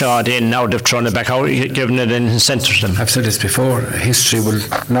claw it in. Now they've thrown it back out, giving it an incentive to them. I've said this before, history will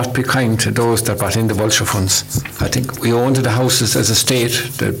not be kind to those that brought in the vulture funds. I think we owned the houses as a state.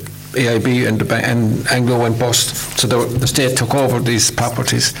 The AIB and Anglo went bust, so the state took over these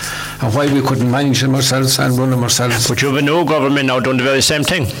properties, and why we couldn't manage them ourselves and run them ourselves. But you have a new government now doing the very same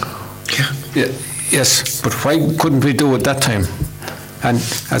thing. Yeah, yes, but why couldn't we do it that time? And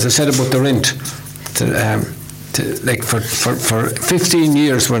as I said about the rent, like for 15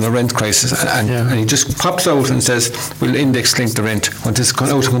 years we're in a rent crisis, and he just pops out and says we'll index link the rent when it's gone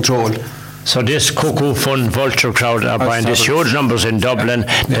out of control. So this cuckoo fund vulture crowd are buying these huge numbers in Dublin.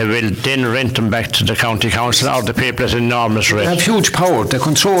 They will then rent them back to the county council or the people at enormous rate. They have huge power. They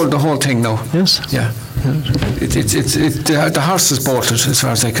control the whole thing now. Yes. Yeah. The horse has bought it, as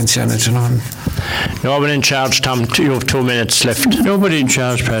far as I can see on it, No one in charge, Tom. You have 2 minutes left. Nobody in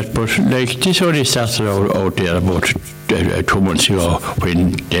charge, Pat, but this only started out there about 2 months ago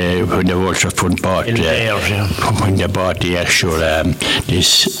when the vulture fund bought when they bought the actual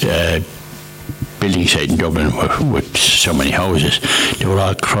this building site in Dublin with so many houses. They were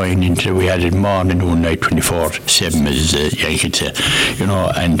all crying into, we had it morning, noon, night, 24/7, as the Yankees say,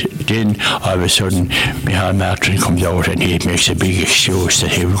 and then all of a sudden Micheál Martin comes out and he makes a big excuse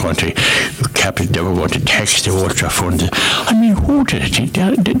that he was going to they were going to tax the vulture funds. I mean, who did it?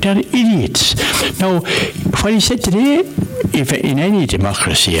 They're idiots. Now, what he said today, if in any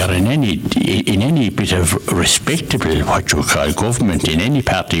democracy or in any bit of respectable, what you call government in any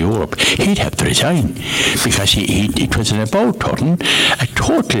part of Europe, he'd have to resign, because it was an about-turn, a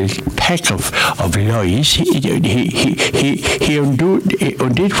total pack of lies. He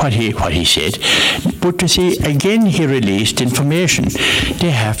undid what he said. But you see, again, he released information.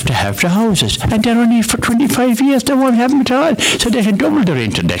 They have to have the houses, and they're only for 25 years. They won't have them at all, so they can double the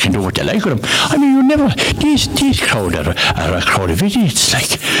rent and they can do what they like with them. I mean, you never. These crowd are a crowd of idiots,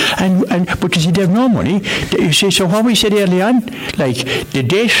 like, but you see, they have no money. You see, so what we said early on, like the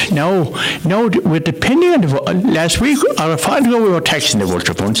debt now we're depending on the last week or a while ago we were taxing the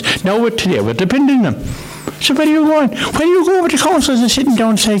vulture funds. Now today we're depending on them. So where are you going? When you go over to councils and sitting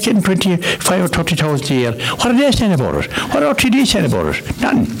down say getting 25 or 30,000 a year, what are they saying about it? What are TD saying about it?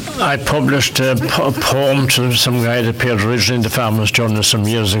 Nothing. I published a poem to some guy that appeared originally in the Farmers Journal some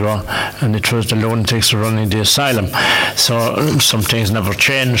years ago, and it was the lunatics running the asylum. So some things never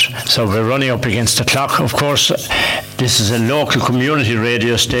change. So we're running up against the clock. Of course, this is a local community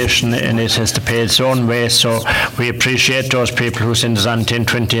radio station and it has to pay its own way. So we appreciate those people who send us on 10,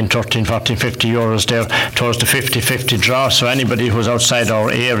 20 and 13, 14, 50 euros there towards the 50-50 draw. So anybody who's outside our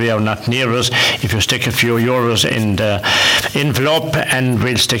area or not near us, if you stick a few euros in the envelope and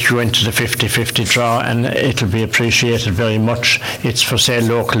we'll stick you into the 50-50 draw, and it'll be appreciated very much. It's for sale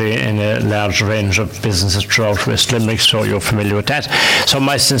locally in a large range of businesses throughout West Limerick, so you're familiar with that. So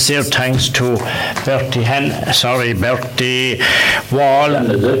my sincere thanks to Bertie Wall,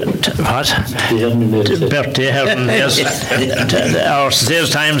 Bertie Herman, yes. Our sincere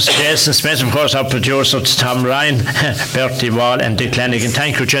thanks, Jason Smith, of course, our producer Tom Ryan, Bertie Wall and Dick Lanigan.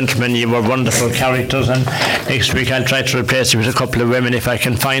 Thank you, gentlemen, you were wonderful characters, and next week I'll try to replace you with a couple of women if I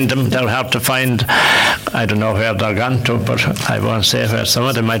can find them. They're hard to find. I don't know where they're gone to, but I won't say where some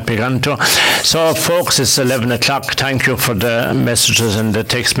of them might be gone to. So folks, it's 11 o'clock. Thank you for the messages and the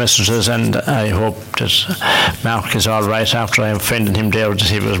text messages, and I hope that Mark is all right after I offended him there that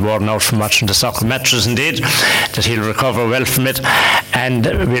he was worn out from watching the soccer matches. Indeed, that he'll recover well from it, and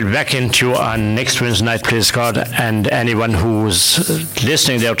we'll be back into you on next Wednesday night, please God. And anyone who's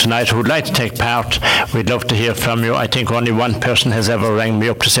listening there tonight who would like to take part, we'd love to hear from you. I think only one person has ever rang me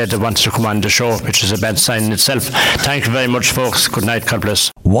up to say they wants to come on the show, which is a bad sign in itself. Thank you very much, folks. Good night. God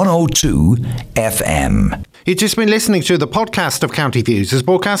bless. 102 FM. You've just been listening to the podcast of County Views, as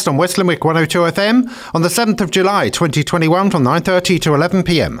broadcast on West Limerick 102 FM on the 7th of July 2021 from 9:30 to 11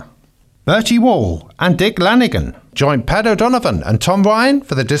 p.m. Bertie Wall and Dick Lanigan joined Pat O'Donovan and Tom Ryan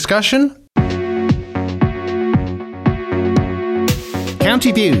for the discussion.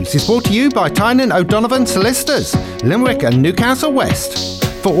 County Views is brought to you by Tynan O'Donovan Solicitors, Limerick and Newcastle West.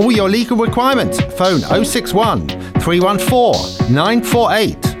 For all your legal requirements, phone 061 314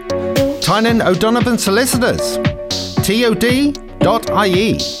 948. Tynan O'Donovan Solicitors,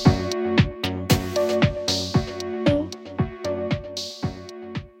 tod.ie.